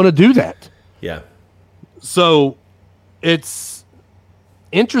didn't want to do that. Yeah. So it's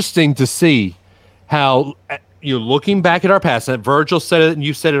interesting to see how, looking back at our past, and Virgil said it and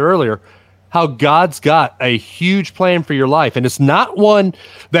you said it earlier, how God's got a huge plan for your life. And it's not one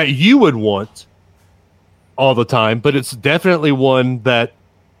that you would want all the time, but it's definitely one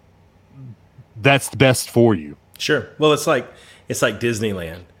that's the best for you. Sure. Well, it's like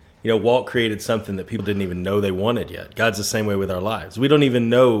Disneyland. Walt created something that people didn't even know they wanted yet. God's the same way with our lives. We don't even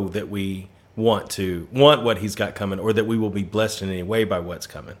know that we want what he's got coming or that we will be blessed in any way by what's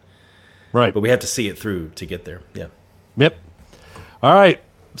coming. Right. But we have to see it through to get there. Yeah. Yep. All right.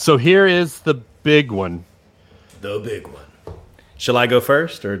 So here is the big one. The big one. Shall I go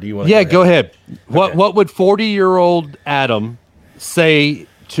first or do you want Yeah, go ahead. Okay. What would 40-year-old Adam say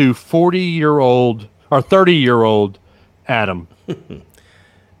to 40-year-old or 30-year-old Adam?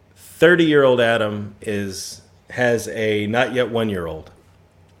 30-year-old Adam is has a not yet 1-year-old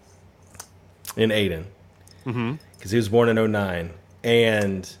in Aiden. Because he was born in 2009.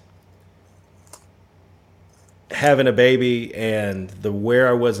 And having a baby and where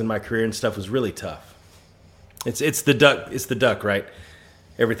I was in my career and stuff was really tough. It's the duck, right?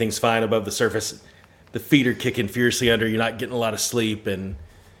 Everything's fine above the surface. The feet are kicking fiercely under. You're not getting a lot of sleep, and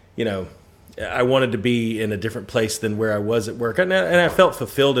I wanted to be in a different place than where I was at work, and I felt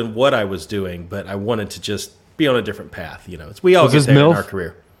fulfilled in what I was doing, but I wanted to just be on a different path. We all get there in our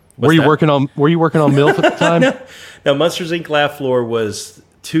career. Were you working on MILF at the time? No, Monsters Inc. Laugh Floor was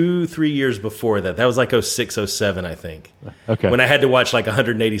 2-3 years before that. That was like 06, 07, I think. Okay. When I had to watch like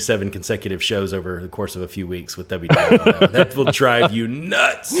 187 consecutive shows over the course of a few weeks with WW. That will drive you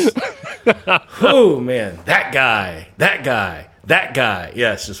nuts. Oh, man. That guy.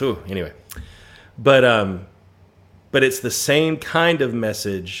 Yes, just, anyway. But it's the same kind of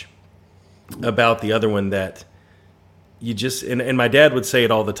message about the other one that you just, and my dad would say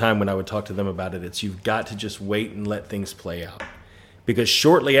it all the time when I would talk to them about it. It's you've got to just wait and let things play out. Because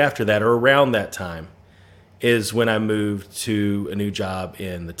shortly after that, or around that time, is when I moved to a new job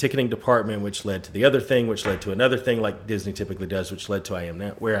in the ticketing department, which led to the other thing, which led to another thing, like Disney typically does, which led to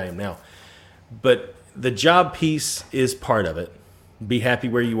where I am now. But the job piece is part of it. Be happy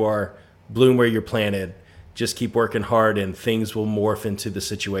where you are, bloom where you're planted. Just keep working hard, and things will morph into the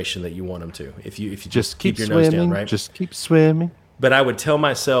situation that you want them to. If you just keep your nose down, right? Just keep swimming. But I would tell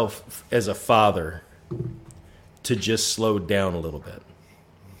myself as a father to just slow down a little bit,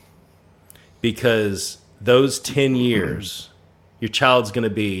 because those 10 years, your child's going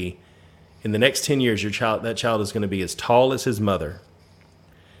to be, in the next 10 years, that child is going to be as tall as his mother,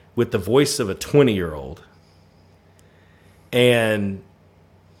 with the voice of a 20-year-old, and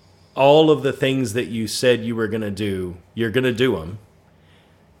all of the things that you said you were going to do, you're going to do them.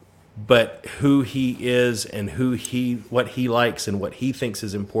 But who he is and what he likes and what he thinks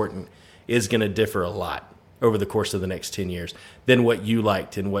is important is going to differ a lot over the course of the next 10 years than what you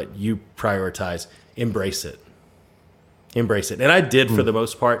liked and what you prioritize. Embrace it. And I did for the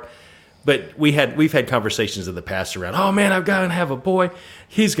most part. But we've had conversations in the past around, oh man, I've got to have a boy.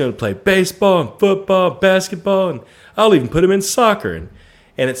 He's going to play baseball and football, basketball, and I'll even put him in soccer.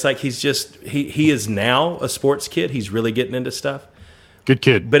 And it's like he is now a sports kid. He's really getting into stuff. Good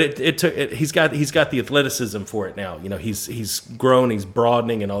kid. But he's got the athleticism for it now. He's grown, he's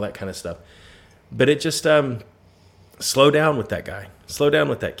broadening, and all that kind of stuff. But it just slow down with that guy. Slow down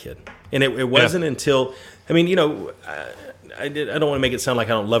with that kid. And it wasn't until I don't want to make it sound like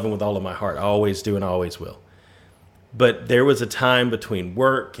I don't love him with all of my heart. I always do, and I always will. But there was a time between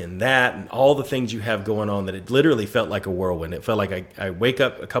work and that and all the things you have going on that it literally felt like a whirlwind. It felt like I wake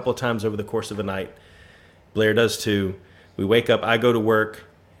up a couple of times over the course of a night. Blair does too. We wake up, I go to work,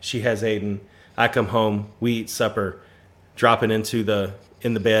 she has Aiden, I come home, we eat supper, dropping in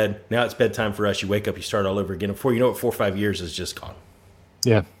the bed. Now it's bedtime for us. You wake up, you start all over again. Before you know it, 4 or 5 years is just gone.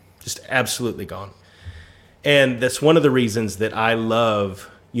 Yeah. Just absolutely gone. And that's one of the reasons that I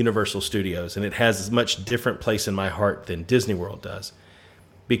love Universal Studios, and it has as much different place in my heart than Disney World does,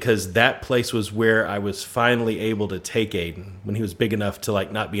 because that place was where I was finally able to take Aiden when he was big enough to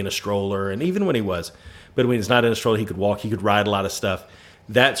like not be in a stroller, and even when he was, but when he's not in a stroller, he could walk, he could ride a lot of stuff.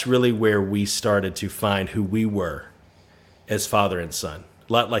 That's really where we started to find who we were as father and son,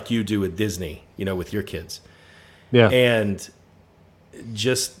 a lot like you do with Disney, with your kids. Yeah. And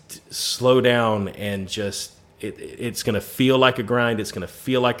just slow down and just it's going to feel like a grind. It's going to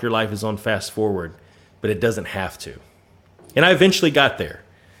feel like your life is on fast forward, but it doesn't have to. And I eventually got there,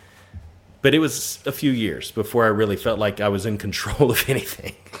 but it was a few years before I really felt like I was in control of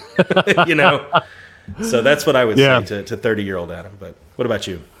anything, So that's what I would say to 30-year-old Adam. But what about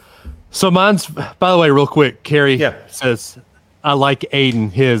you? So mine's, by the way, real quick, Carrie says, I like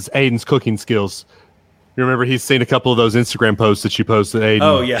Aiden's cooking skills. You remember he's seen a couple of those Instagram posts that you posted, Aiden.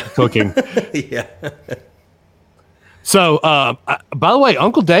 Oh, yeah. Cooking. Yeah. So, by the way,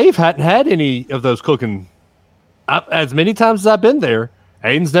 Uncle Dave hadn't had any of those cooking. As many times as I've been there,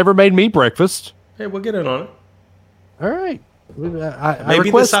 Aiden's never made me breakfast. Hey, we'll get in on it. All right. I maybe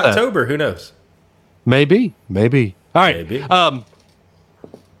this October. Who knows? Maybe. All right. Maybe.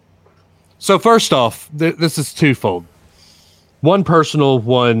 So first off, this is twofold. One personal,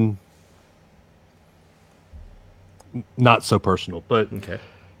 one not so personal. But okay.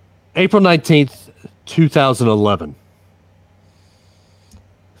 April 19th, 2011.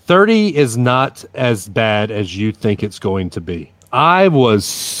 30 is not as bad as you think it's going to be. I was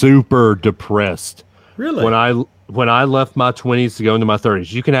super depressed. Really? When I left my 20s to go into my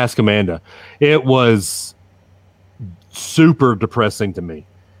 30s. You can ask Amanda. It was super depressing to me.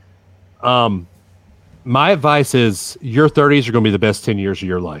 My advice is your 30s are going to be the best 10 years of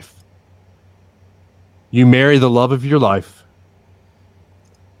your life. You marry the love of your life.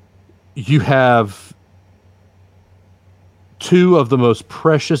 You have two of the most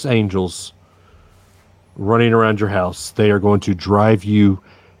precious angels running around your house. They are going to drive you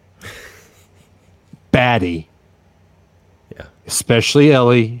batty. Yeah. Especially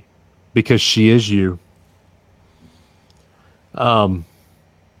Ellie, because she is you.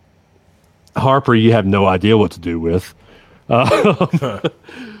 Harper, you have no idea what to do with.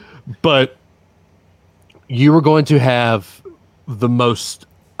 But you are going to have the most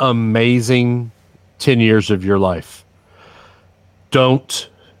amazing 10 years of your life. Don't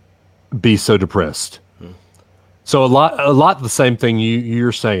be so depressed. So a lot the same thing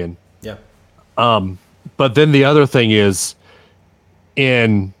you're saying. Yeah. But then the other thing is,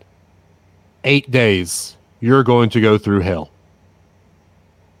 in 8 days, you're going to go through hell.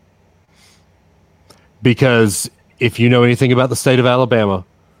 Because if you know anything about the state of Alabama,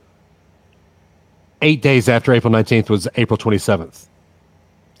 8 days after April 19th was April 27th,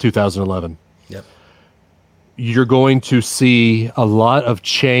 2011. Yep. You're going to see a lot of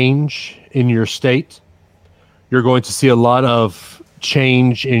change in your state. You're going to see a lot of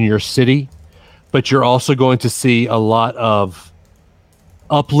change in your city, but you're also going to see a lot of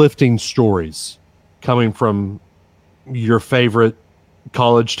uplifting stories coming from your favorite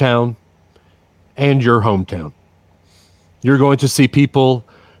college town and your hometown. You're going to see people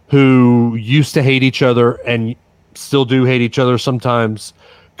who used to hate each other and still do hate each other sometimes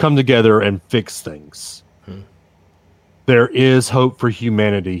come together and fix things. There is hope for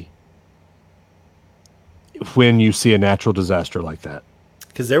humanity when you see a natural disaster like that.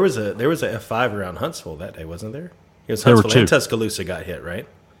 Because there was a F5 around Huntsville that day, wasn't there? It was There were Huntsville and two. Tuscaloosa got hit, right?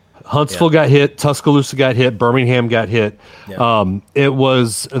 Huntsville got hit, Tuscaloosa got hit, Birmingham got hit. Yeah. It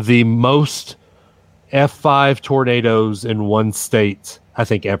was the most F5 tornadoes in one state, I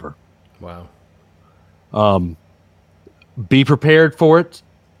think, ever. Wow. Be prepared for it,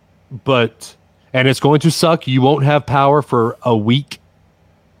 and it's going to suck. You won't have power for a week.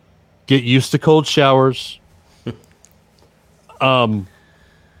 Get used to cold showers.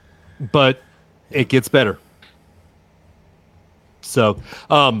 But it gets better. So,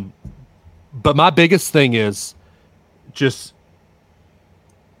 but my biggest thing is just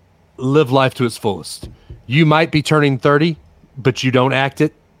live life to its fullest. You might be turning 30, but you don't act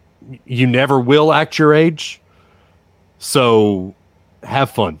it. You never will act your age. So have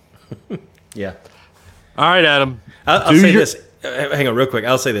fun. Yeah. All right, Adam. I'll say this. Hang on real quick.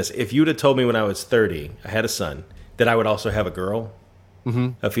 I'll say this. If you'd have told me when I was 30, I had a son, that I would also have a girl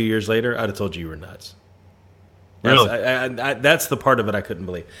a few years later, I'd have told you were nuts. Really? That's the part of it I couldn't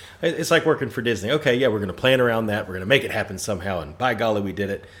believe. It's like working for Disney. Okay, yeah, we're going to plan around that. We're going to make it happen somehow. And by golly, we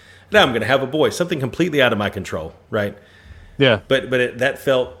did it. Now I'm going to have a boy. Something completely out of my control, right? Yeah. But that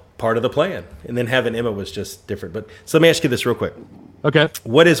felt part of the plan. And then having Emma was just different. But so let me ask you this real quick. Okay.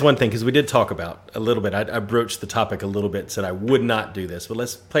 What is one thing, because we did talk about a little bit, I broached the topic a little bit, said I would not do this, but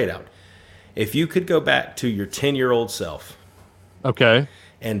let's play it out. If you could go back to your 10-year-old self Okay.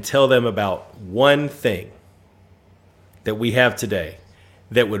 and tell them about one thing that we have today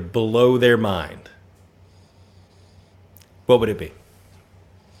that would blow their mind, what would it be?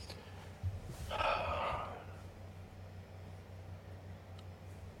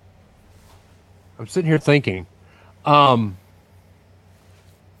 I'm sitting here thinking,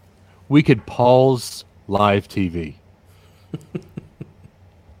 we could pause live TV.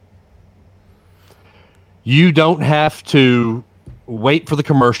 You don't have to wait for the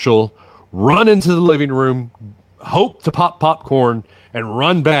commercial, run into the living room, hope to pop popcorn, and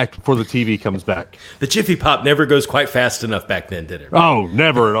run back before the TV comes back. The Jiffy Pop never goes quite fast enough back then, did it? Oh,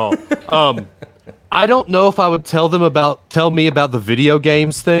 never at all. I don't know if I would tell me about the video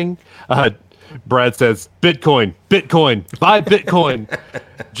games thing. Brad says, Bitcoin, buy Bitcoin.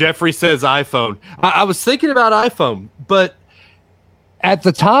 Jeffrey says iPhone. I was thinking about iPhone, but at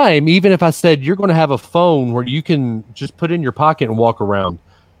the time, even if I said you're going to have a phone where you can just put in your pocket and walk around,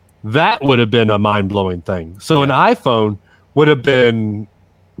 that would have been a mind-blowing thing. So an iPhone would have been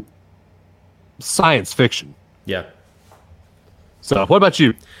science fiction. Yeah. So what about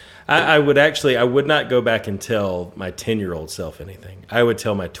you? I would not go back and tell my 10-year-old self anything. I would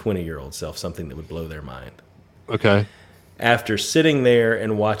tell my 20-year-old self something that would blow their mind. Okay. After sitting there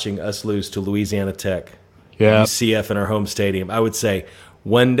and watching us lose to Louisiana Tech, Yeah. UCF in our home stadium, I would say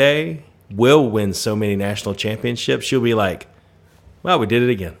one day we'll win so many national championships, she'll be like, wow, we did it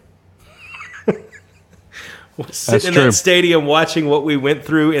again. Sitting in true. that stadium watching what we went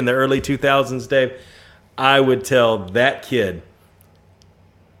through in the early 2000s, Dave, I would tell that kid,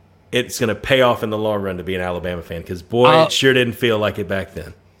 it's going to pay off in the long run to be an Alabama fan because, boy, it sure didn't feel like it back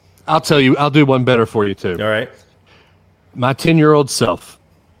then. I'll tell you, I'll do one better for you, too. All right. My 10-year-old self,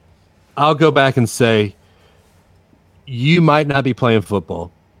 I'll go back and say, you might not be playing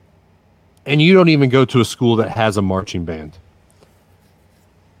football, and you don't even go to a school that has a marching band.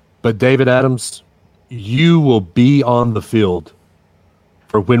 But David Adams, you will be on the field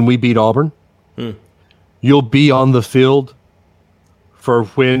for when we beat Auburn. You'll be on the field for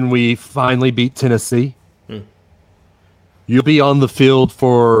when we finally beat Tennessee. You'll be on the field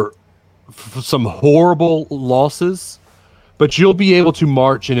for some horrible losses, but you'll be able to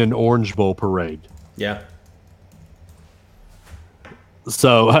march in an Orange Bowl parade. Yeah.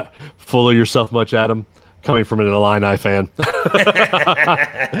 So, full of yourself much, Adam, coming from an Illini fan.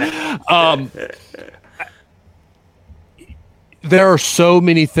 There are so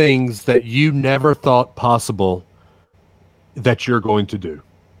many things that you never thought possible that you're going to do.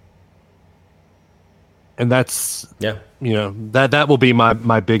 And that's, that will be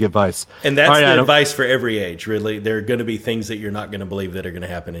my big advice. And that's the advice for every age, really. There are going to be things that you're not going to believe that are going to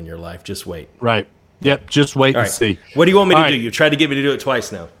happen in your life. Just wait. Right. Yep. Just wait and see. What do you want me to do? You've tried to get me to do it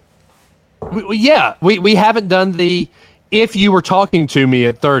twice now. We haven't done the, if you were talking to me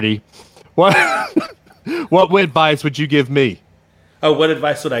at 30, what advice would you give me? Oh, what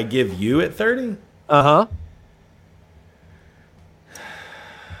advice would I give you at 30? Uh-huh.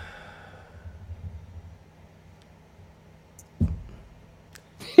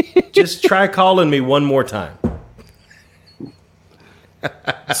 Just try calling me one more time.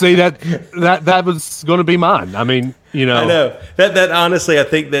 See, that was going to be mine. I mean, I know that honestly, I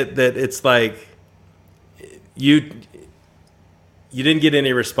think that it's like you didn't get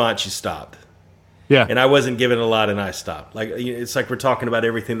any response, you stopped. Yeah. And I wasn't given a lot, and I stopped. Like, it's like we're talking about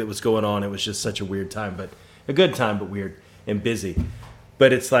everything that was going on. It was just such a weird time, but a good time, but weird and busy.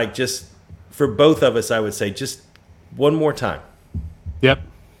 But it's like, just for both of us, I would say just one more time. Yep.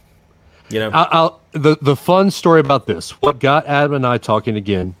 The fun story about this, what got Adam and I talking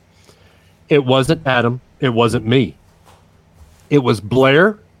again, it wasn't Adam, it wasn't me. It was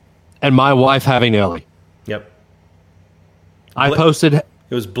Blair and my wife having Ellie. Yep. I posted...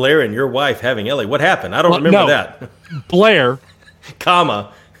 It was Blair and your wife having Ellie. What happened? I don't remember that. Blair,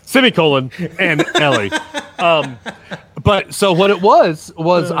 comma, semicolon, and Ellie. But so what it was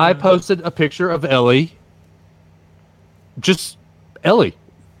I posted a picture of Ellie, just Ellie.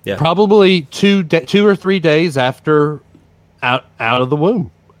 Yeah. Probably 2 or 3 days after out of the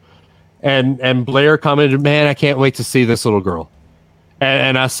womb. And Blair commented, "Man, I can't wait to see this little girl."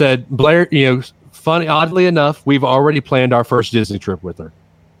 And I said, "Blair, funny, oddly enough, we've already planned our first Disney trip with her."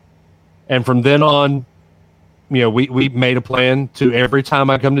 And from then on, we made a plan to every time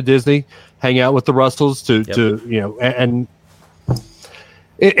I come to Disney, hang out with the Russells and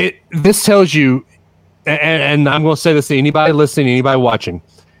this tells you, and I'm going to say this to anybody listening, anybody watching,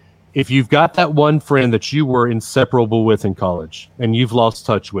 if you've got that one friend that you were inseparable with in college and you've lost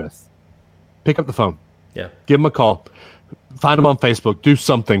touch with, pick up the phone. Yeah. Give them a call. Find them on Facebook. Do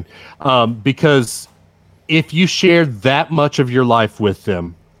something. Because if you share that much of your life with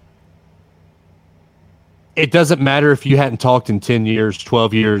them, it doesn't matter if you hadn't talked in 10 years,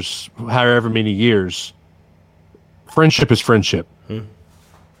 12 years, however many years. Friendship is friendship. And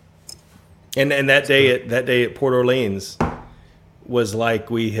that day at Port Orleans was like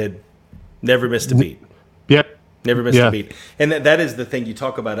we had never missed a beat. Yep. Never missed a beat. And that is the thing. You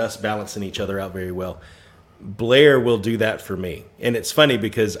talk about us balancing each other out very well. Blair will do that for me. And it's funny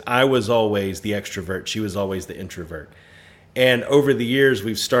because I was always the extrovert. She was always the introvert. And over the years,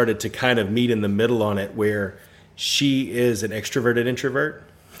 we've started to kind of meet in the middle on it where she is an extroverted introvert.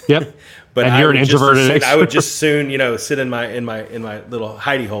 Yep. But and you're an introverted extrovert. I would just soon, sit in my little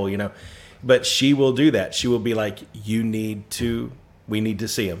hidey hole, But she will do that. She will be like, we need to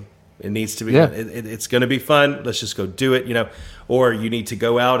see him. It needs to be, it's going to be fun. Let's just go do it, or you need to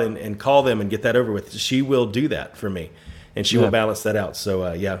go out and call them and get that over with. She will do that for me and she will balance that out.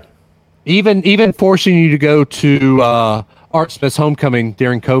 So, Even forcing you to go to Art Smith's homecoming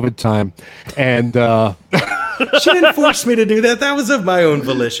during COVID time. And she didn't force me to do that. That was of my own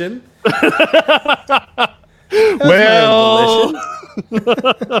volition.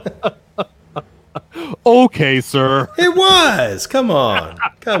 Okay, sir. It was. Come on.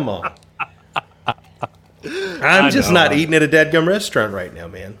 I'm just not eating at a dadgum restaurant right now,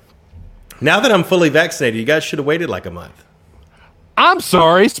 man. Now that I'm fully vaccinated, you guys should have waited like a month. I'm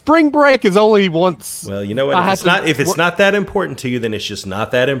sorry. Spring break is only once. Well, you know what? If it's not that important to you, then it's just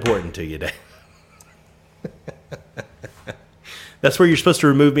not that important to you, Dave. That's where you're supposed to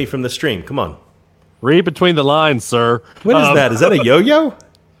remove me from the stream. Come on. Read between the lines, sir. What is that? Is that a yo-yo?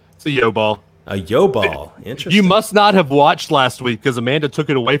 It's a yo ball. A yo ball. Interesting. You must not have watched last week because Amanda took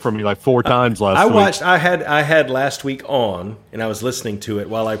it away from me like 4 times last week. I watched. I had last week on, and I was listening to it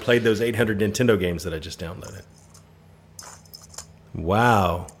while I played those 800 Nintendo games that I just downloaded.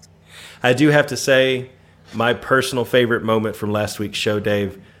 Wow. I do have to say, my personal favorite moment from last week's show,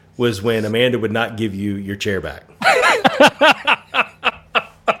 Dave, was when Amanda would not give you your chair back.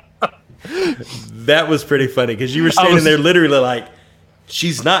 That was pretty funny because you were standing there literally like,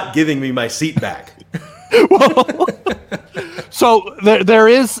 she's not giving me my seat back. So there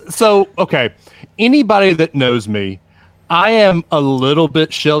is, okay. Anybody that knows me, I am a little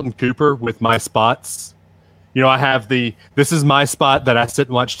bit Sheldon Cooper with my spots. You know, I have this is my spot that I sit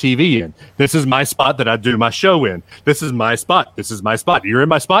and watch TV in. This is my spot that I do my show in. This is my spot. This is my spot. You're in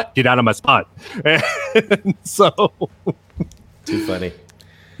my spot? Get out of my spot. And so. Too funny.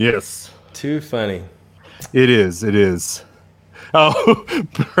 Yes. Too funny. It is. Oh,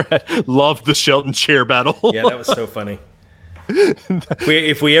 Brett loved the Shelton chair battle. Yeah, that was so funny.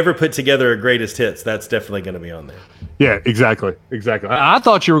 If we ever put together a greatest hits, that's definitely going to be on there. Yeah, exactly. I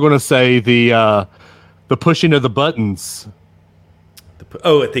thought you were going to say the pushing of the buttons.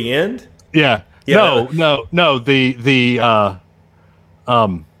 At the end? Yeah. No. The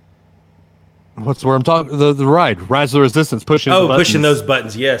what's the word I'm talking? The ride, Rise of the Resistance, pushing. Oh, the buttons. pushing those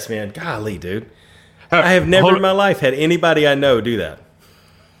buttons. Yes, man. Golly, dude. I have never in my life had anybody I know do that.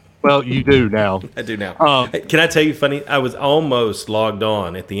 Well, you do now. I do now. Can I tell you funny? I was almost logged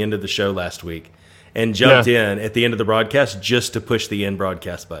on at the end of the show last week and jumped in at the end of the broadcast just to push the end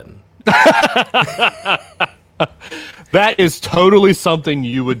broadcast button. That is totally something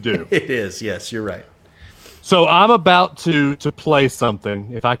you would do. It is. Yes, you're right. So I'm about to play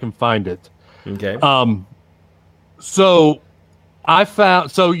something if I can find it. Okay. So I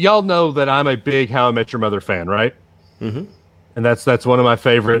found. So y'all know that I'm a big How I Met Your Mother fan, right? Mm-hmm. And that's one of my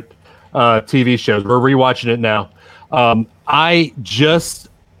favorite TV shows. We're rewatching it now. I just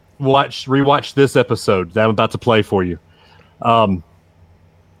rewatched this episode that I'm about to play for you. And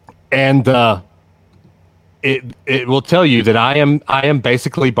it will tell you that I am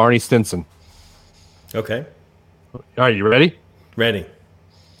basically Barney Stinson. Okay. All right, you ready? Ready.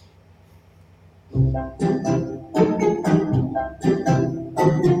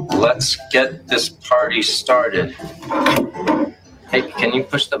 Let's get this party started. Hey, can you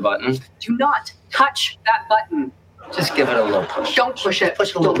push the button? Do not touch that button. Just give it a little push. Don't push it.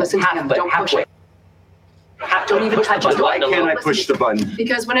 Push a Don't little. listen to him. Don't push it. Don't even touch it. Why can't I push the button?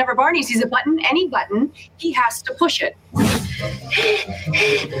 Because whenever Barney sees a button, any button, he has to push it.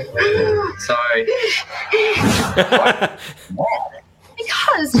 Sorry.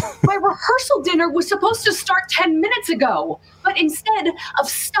 Because my rehearsal dinner was supposed to start 10 minutes ago. But instead of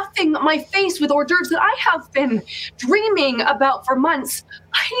stuffing my face with hors d'oeuvres that I have been dreaming about for months,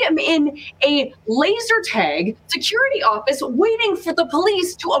 I am in a laser tag security office waiting for the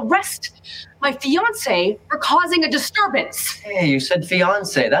police to arrest my fiance for causing a disturbance. Hey, you said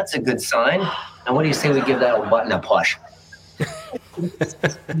fiance. That's a good sign. Now, what do you say we give that old button a push?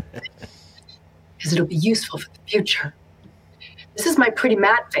 Because it'll be useful for the future. This is my pretty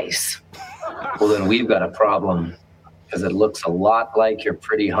mad face. Well, then we've got a problem. Because it looks a lot like your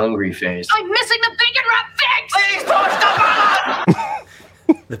pretty hungry face. I'm missing the bacon wrap fix! Please push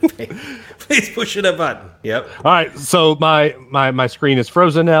the button! Please push the button. Yep. All right, so my screen is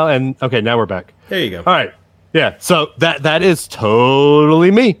frozen now, and okay, now we're back. There you go. All right, yeah. So that is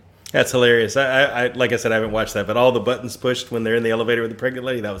totally me. That's hilarious. I like I said, I haven't watched that, but all the buttons pushed when they're in the elevator with the pregnant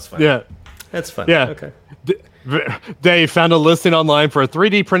lady, that was fun. Yeah, that's fun. Yeah. Okay. They found a listing online for a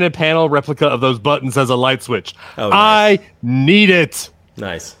 3D printed panel replica of those buttons as a light switch. Oh, nice. I need it.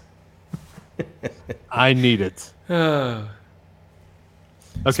 Nice. I need it. Okay.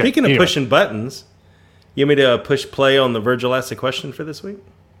 Okay. Speaking of pushing buttons, you want me to push play on the Virgil Ask a Question for this week?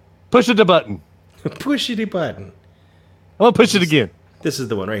 Push the button. Push the button. I'm gonna push it again. This is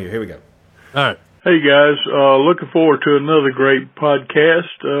the one right here. Here we go. All right. Hey guys, looking forward to another great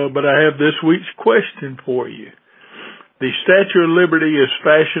podcast, but I have this week's question for you. The Statue of Liberty is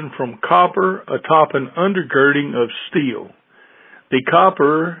fashioned from copper atop an undergirding of steel. The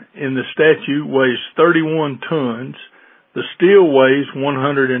copper in the statue weighs 31 tons, the steel weighs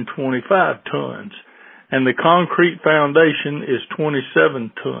 125 tons, and the concrete foundation is 27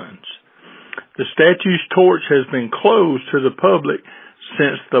 tons. The statue's torch has been closed to the public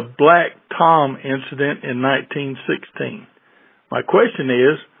since the Black Tom incident in 1916. My question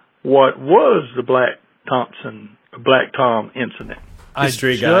is, what was the Black Tom incident?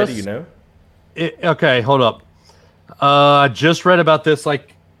 History guy, do you know? Okay, hold up. I just read about this.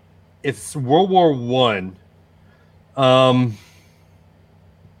 Like, it's World War I.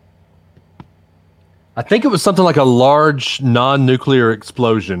 I think it was something like a large non-nuclear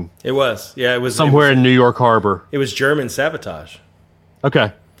explosion It was. Yeah, it was somewhere in New York Harbor. It was German sabotage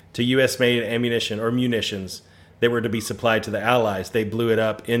Okay. to U.S.-made ammunition or munitions that were to be supplied to the Allies. They blew it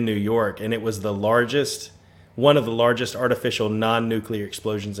up in New York, and it was one of the largest artificial non-nuclear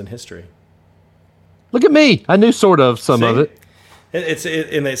explosions in history. Look at me. I knew sort of some of it.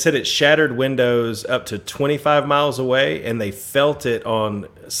 And they said it shattered windows up to 25 miles away, and they felt it on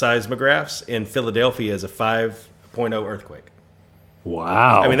seismographs in Philadelphia as a 5.0 earthquake.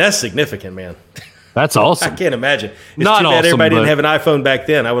 Wow. I mean, that's significant, man. That's I awesome. can't imagine. It's Not too bad awesome, everybody didn't but- have an iPhone back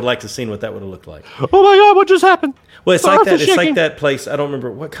then. I would like to have seen what that would have looked like. Oh my God, what just happened? Well, it's The like earth that. is It's like shaking. that place. I don't remember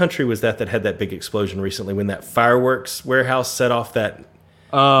what country was that had that big explosion recently when that fireworks warehouse set off that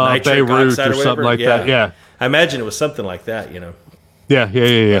nitric Beirut oxide or something whatever. like that. Yeah. I imagine it was something like that. Yeah.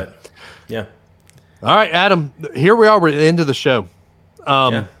 Yeah. All right, Adam, here we are. We're at the end of the show.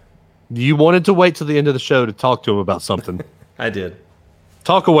 Yeah. You wanted to wait till the end of the show to talk to him about something. I did.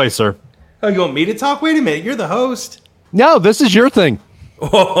 Talk away, sir. Oh, you want me to talk? Wait a minute. You're the host. No, this is your thing.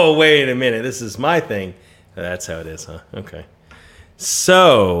 Oh, wait a minute. This is my thing. That's how it is, huh? Okay.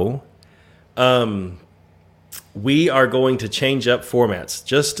 So, we are going to change up formats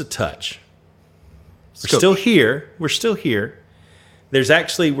just a touch. We're still here. We're still here. We're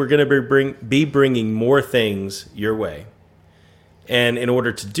going to be bringing more things your way. And in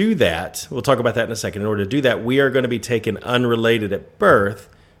order to do that, we'll talk about that in a second. In order to do that, we are going to be taking Unrelated at Birth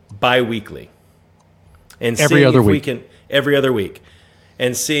bi-weekly. And Every other week. Every other week.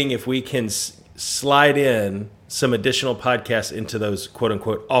 And seeing if we can slide in some additional podcasts into those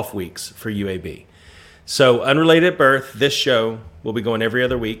quote-unquote off weeks for UAB. So Unrelated at Birth, this show will be going every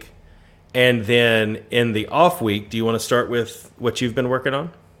other week. And then in the off week, do you want to start with what you've been working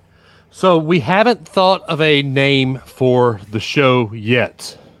on? So we haven't thought of a name for the show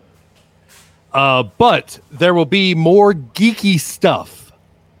yet. But there will be more geeky stuff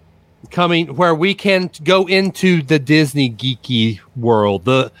coming where we can go into the Disney geeky world,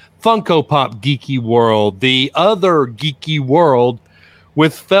 the Funko Pop geeky world, the other geeky world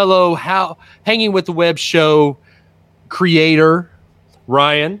with fellow Hanging with the Web show creator,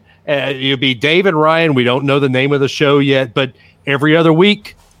 Ryan. It'll be Dave and Ryan. We don't know the name of the show yet, but every other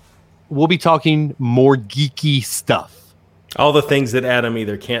week, we'll be talking more geeky stuff. All the things that Adam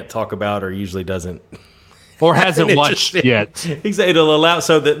either can't talk about or usually doesn't. Or hasn't watched yet. It'll allow,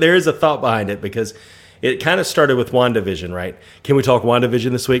 so that there is a thought behind it because it kind of started with WandaVision, right? Can we talk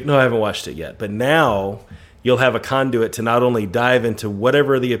WandaVision this week? No, I haven't watched it yet. But now you'll have a conduit to not only dive into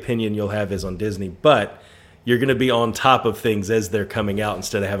whatever the opinion you'll have is on Disney, but you're going to be on top of things as they're coming out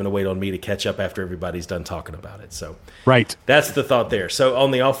instead of having to wait on me to catch up after everybody's done talking about it. So Right. that's the thought there. So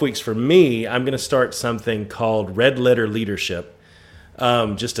on the off weeks for me, I'm going to start something called Red Letter Leadership.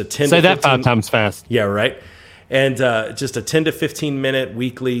 Just a 10 Say to that 15 5 times fast. Yeah, right. And just a 10 to 15 minute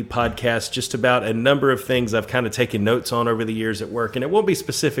weekly podcast just about a number of things I've kind of taken notes on over the years at work. And it won't be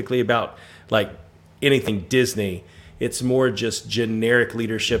specifically about like anything Disney. It's more just generic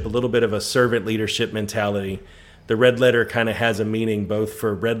leadership, a little bit of a servant leadership mentality. The red letter kind of has a meaning both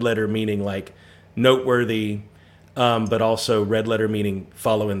for red letter meaning like noteworthy, but also red letter meaning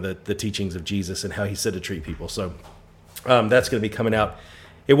following the teachings of Jesus and how he said to treat people. So that's going to be coming out.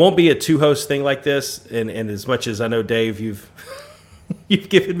 It won't be a 2-host thing like this. And as much as I know, Dave, you've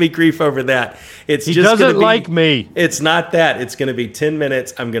given me grief over that. He doesn't like me. It's not that. It's going to be 10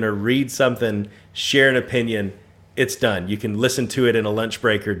 minutes. I'm going to read something, share an opinion. It's done. You can listen to it in a lunch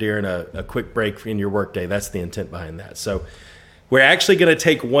break or during a quick break in your workday. That's the intent behind that. So we're actually going to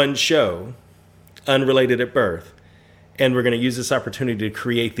take one show, Unrelated at Birth, and we're going to use this opportunity to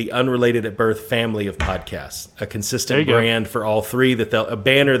create the Unrelated at Birth family of podcasts, a consistent brand for all three, a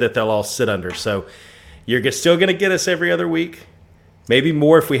banner that they'll all sit under. So you're still going to get us every other week, maybe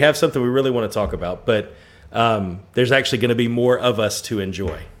more if we have something we really want to talk about, but there's actually going to be more of us to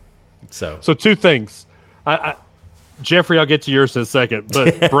enjoy. So 2 things. Jeffrey, I'll get to yours in a second,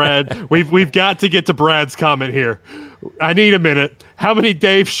 but Brad, we've got to get to Brad's comment here. I need a minute. How many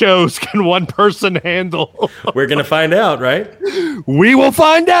Dave shows can one person handle? We're going to find out, right? We will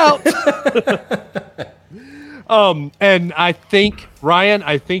find out. And I think, Ryan,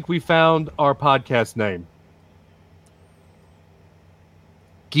 we found our podcast name.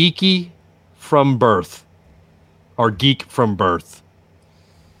 Geeky from Birth. Or Geek from Birth.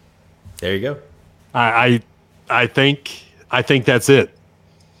 There you go. I think that's it.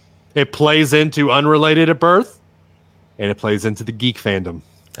 It plays into Unrelated at Birth, and it plays into the geek fandom.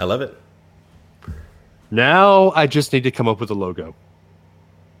 I love it. Now I just need to come up with a logo.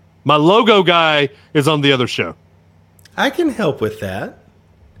 My logo guy is on the other show. I can help with that.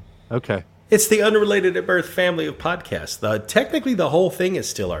 Okay. It's the Unrelated at Birth family of podcasts. Technically, the whole thing is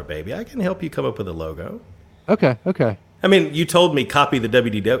still our baby. I can help you come up with a logo. Okay. I mean, you told me copy the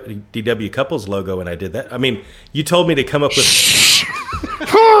WDW couples logo, and I did that. I mean, you told me to come up with.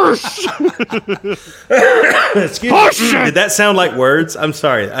 Excuse me. Did that sound like words? I'm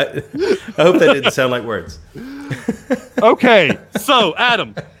sorry. I hope that didn't sound like words. Okay, so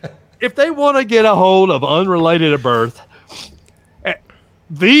Adam, if they want to get a hold of Unrelated at Birth,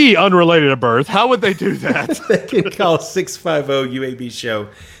 the Unrelated at Birth, how would they do that? They can call 650 UAB show.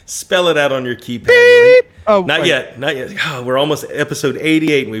 Spell it out on your keypad. Oh, not yet. Oh, we're almost episode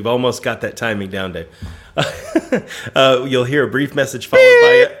 88, and we've almost got that timing down, Dave. You'll hear a brief message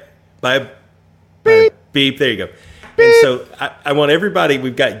followed by a beep. There you go. And so I want everybody,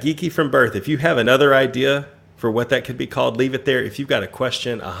 we've got Geeky from Birth. If you have another idea for what that could be called, leave it there. If you've got a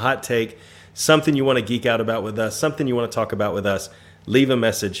question, a hot take, something you want to geek out about with us, something you want to talk about with us, leave a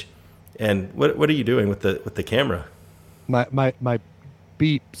message. And what are you doing with the camera? My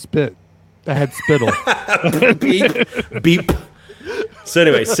beep spit. I had spittle. beep. So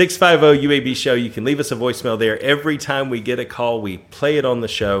anyway, 650 UAB show. You can leave us a voicemail there. Every time we get a call, we play it on the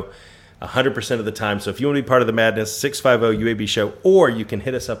show 100% of the time. So if you want to be part of the madness, 650 UAB show, or you can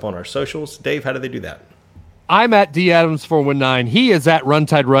hit us up on our socials. Dave, how do they do that? I'm at DAdams419. He is at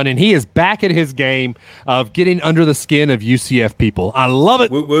Runtide Run, and he is back at his game of getting under the skin of UCF people. I love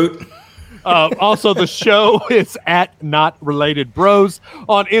it. Woot woot. Also, the show is at Not Related Bros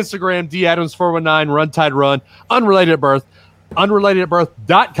on Instagram, DAdams419, Runtide Run, Unrelated at Birth,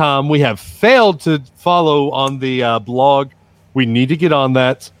 unrelatedbirth.com. We have failed to follow on the blog. We need to get on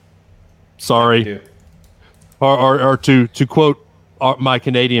that. Sorry. Or to quote my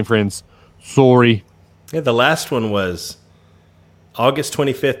Canadian friends, sorry. Yeah, the last one was August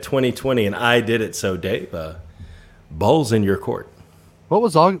 25th, 2020, and I did it. So, Dave, balls in your court. What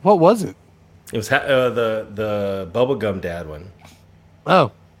was it? It was the Bubblegum Dad one.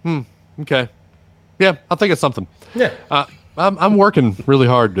 Oh, okay. Yeah, I'll think of something. Yeah. I'm working really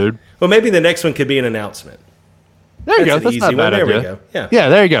hard, dude. Well, maybe the next one could be an announcement. There you go. That's Not a bad there idea. we go. Yeah.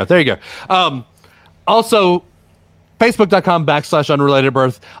 Yeah, there you go. Also, Facebook.com/Unrelated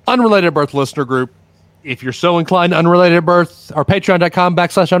Birth, Unrelated Birth listener group. If you're so inclined, Unrelated Birth, or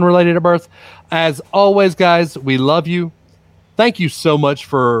Patreon.com/Unrelated Birth. As always, guys, we love you. Thank you so much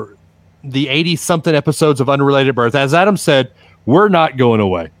for the 80-something episodes of Unrelated Birth. As Adam said, we're not going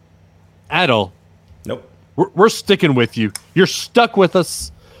away at all. Nope. We're sticking with you. You're stuck with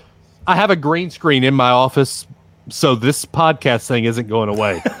us. I have a green screen in my office, so this podcast thing isn't going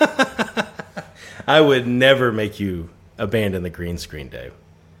away. I would never make you abandon the green screen, Dave.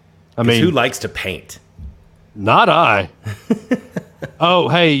 I mean, who likes to paint? Not I. Oh,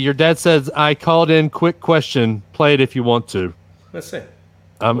 hey, your dad says I called in. Quick question. Play it if you want to. Let's see.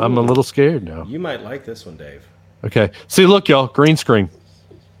 I'm a little scared now. You might like this one, Dave. Okay. See, look, y'all. Green screen.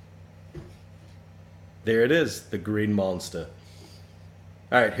 There it is, the green monster.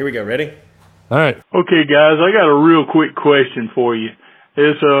 All right, here we go. Ready? All right. Okay, guys, I got a real quick question for you.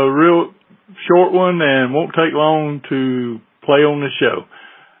 It's a real short one and won't take long to play on the show.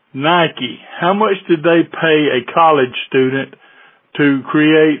 Nike, how much did they pay a college student to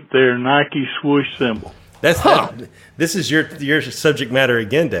create their Nike swoosh symbol? This is your subject matter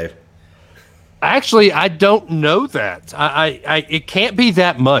again, Dave. Actually, I don't know that. I it can't be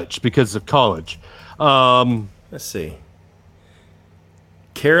that much because of college. Let's see.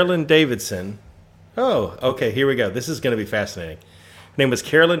 Carolyn Davidson. Oh, okay, here we go. This is going to be fascinating. Her name was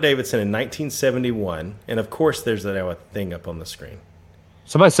Carolyn Davidson in 1971, and of course there's now a thing up on the screen.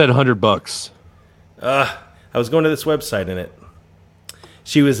 Somebody said $100. I was going to this website and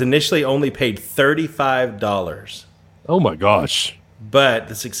she was initially only paid $35. Oh my gosh. But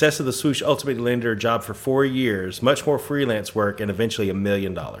the success of the swoosh ultimately landed her a job for 4 years, much more freelance work, and eventually $1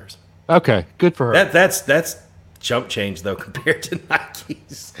 million. Okay, good for her. That's chump change though compared to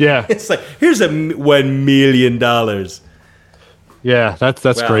Nike's. Yeah. It's like, here's $1 million. Yeah, that's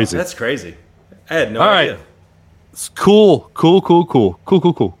Wow, crazy. That's crazy. I had no All idea. right. It's cool. All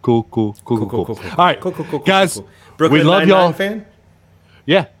right, guys, Brooklyn we love Nine-Nine y'all. fan?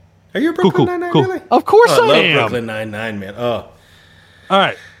 Yeah. Are you a Brooklyn Nine-Nine really? Of course Oh, I I love am. Brooklyn Nine-Nine, man. Oh, All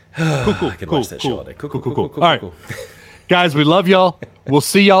right. I could watch that show all day. Cool. All right. Guys, we love y'all. We'll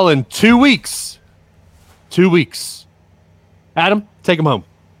see y'all in 2 weeks. 2 weeks. Adam, take them home.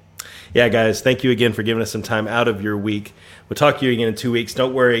 Yeah, guys, thank you again for giving us some time out of your week. We'll talk to you again in 2 weeks.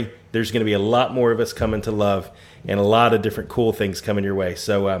 Don't worry. There's going to be a lot more of us coming to love and a lot of different cool things coming your way.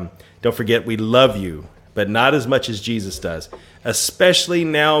 So don't forget, we love you, but not as much as Jesus does. Especially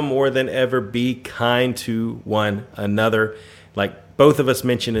now more than ever, be kind to one another. Like both of us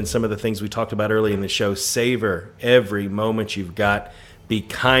mentioned in some of the things we talked about early in the show, savor every moment you've got. Be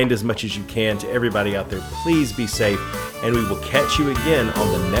kind as much as you can to everybody out there. Please be safe, and we will catch you again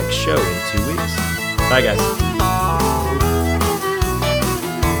on the next show in 2 weeks. Bye, guys.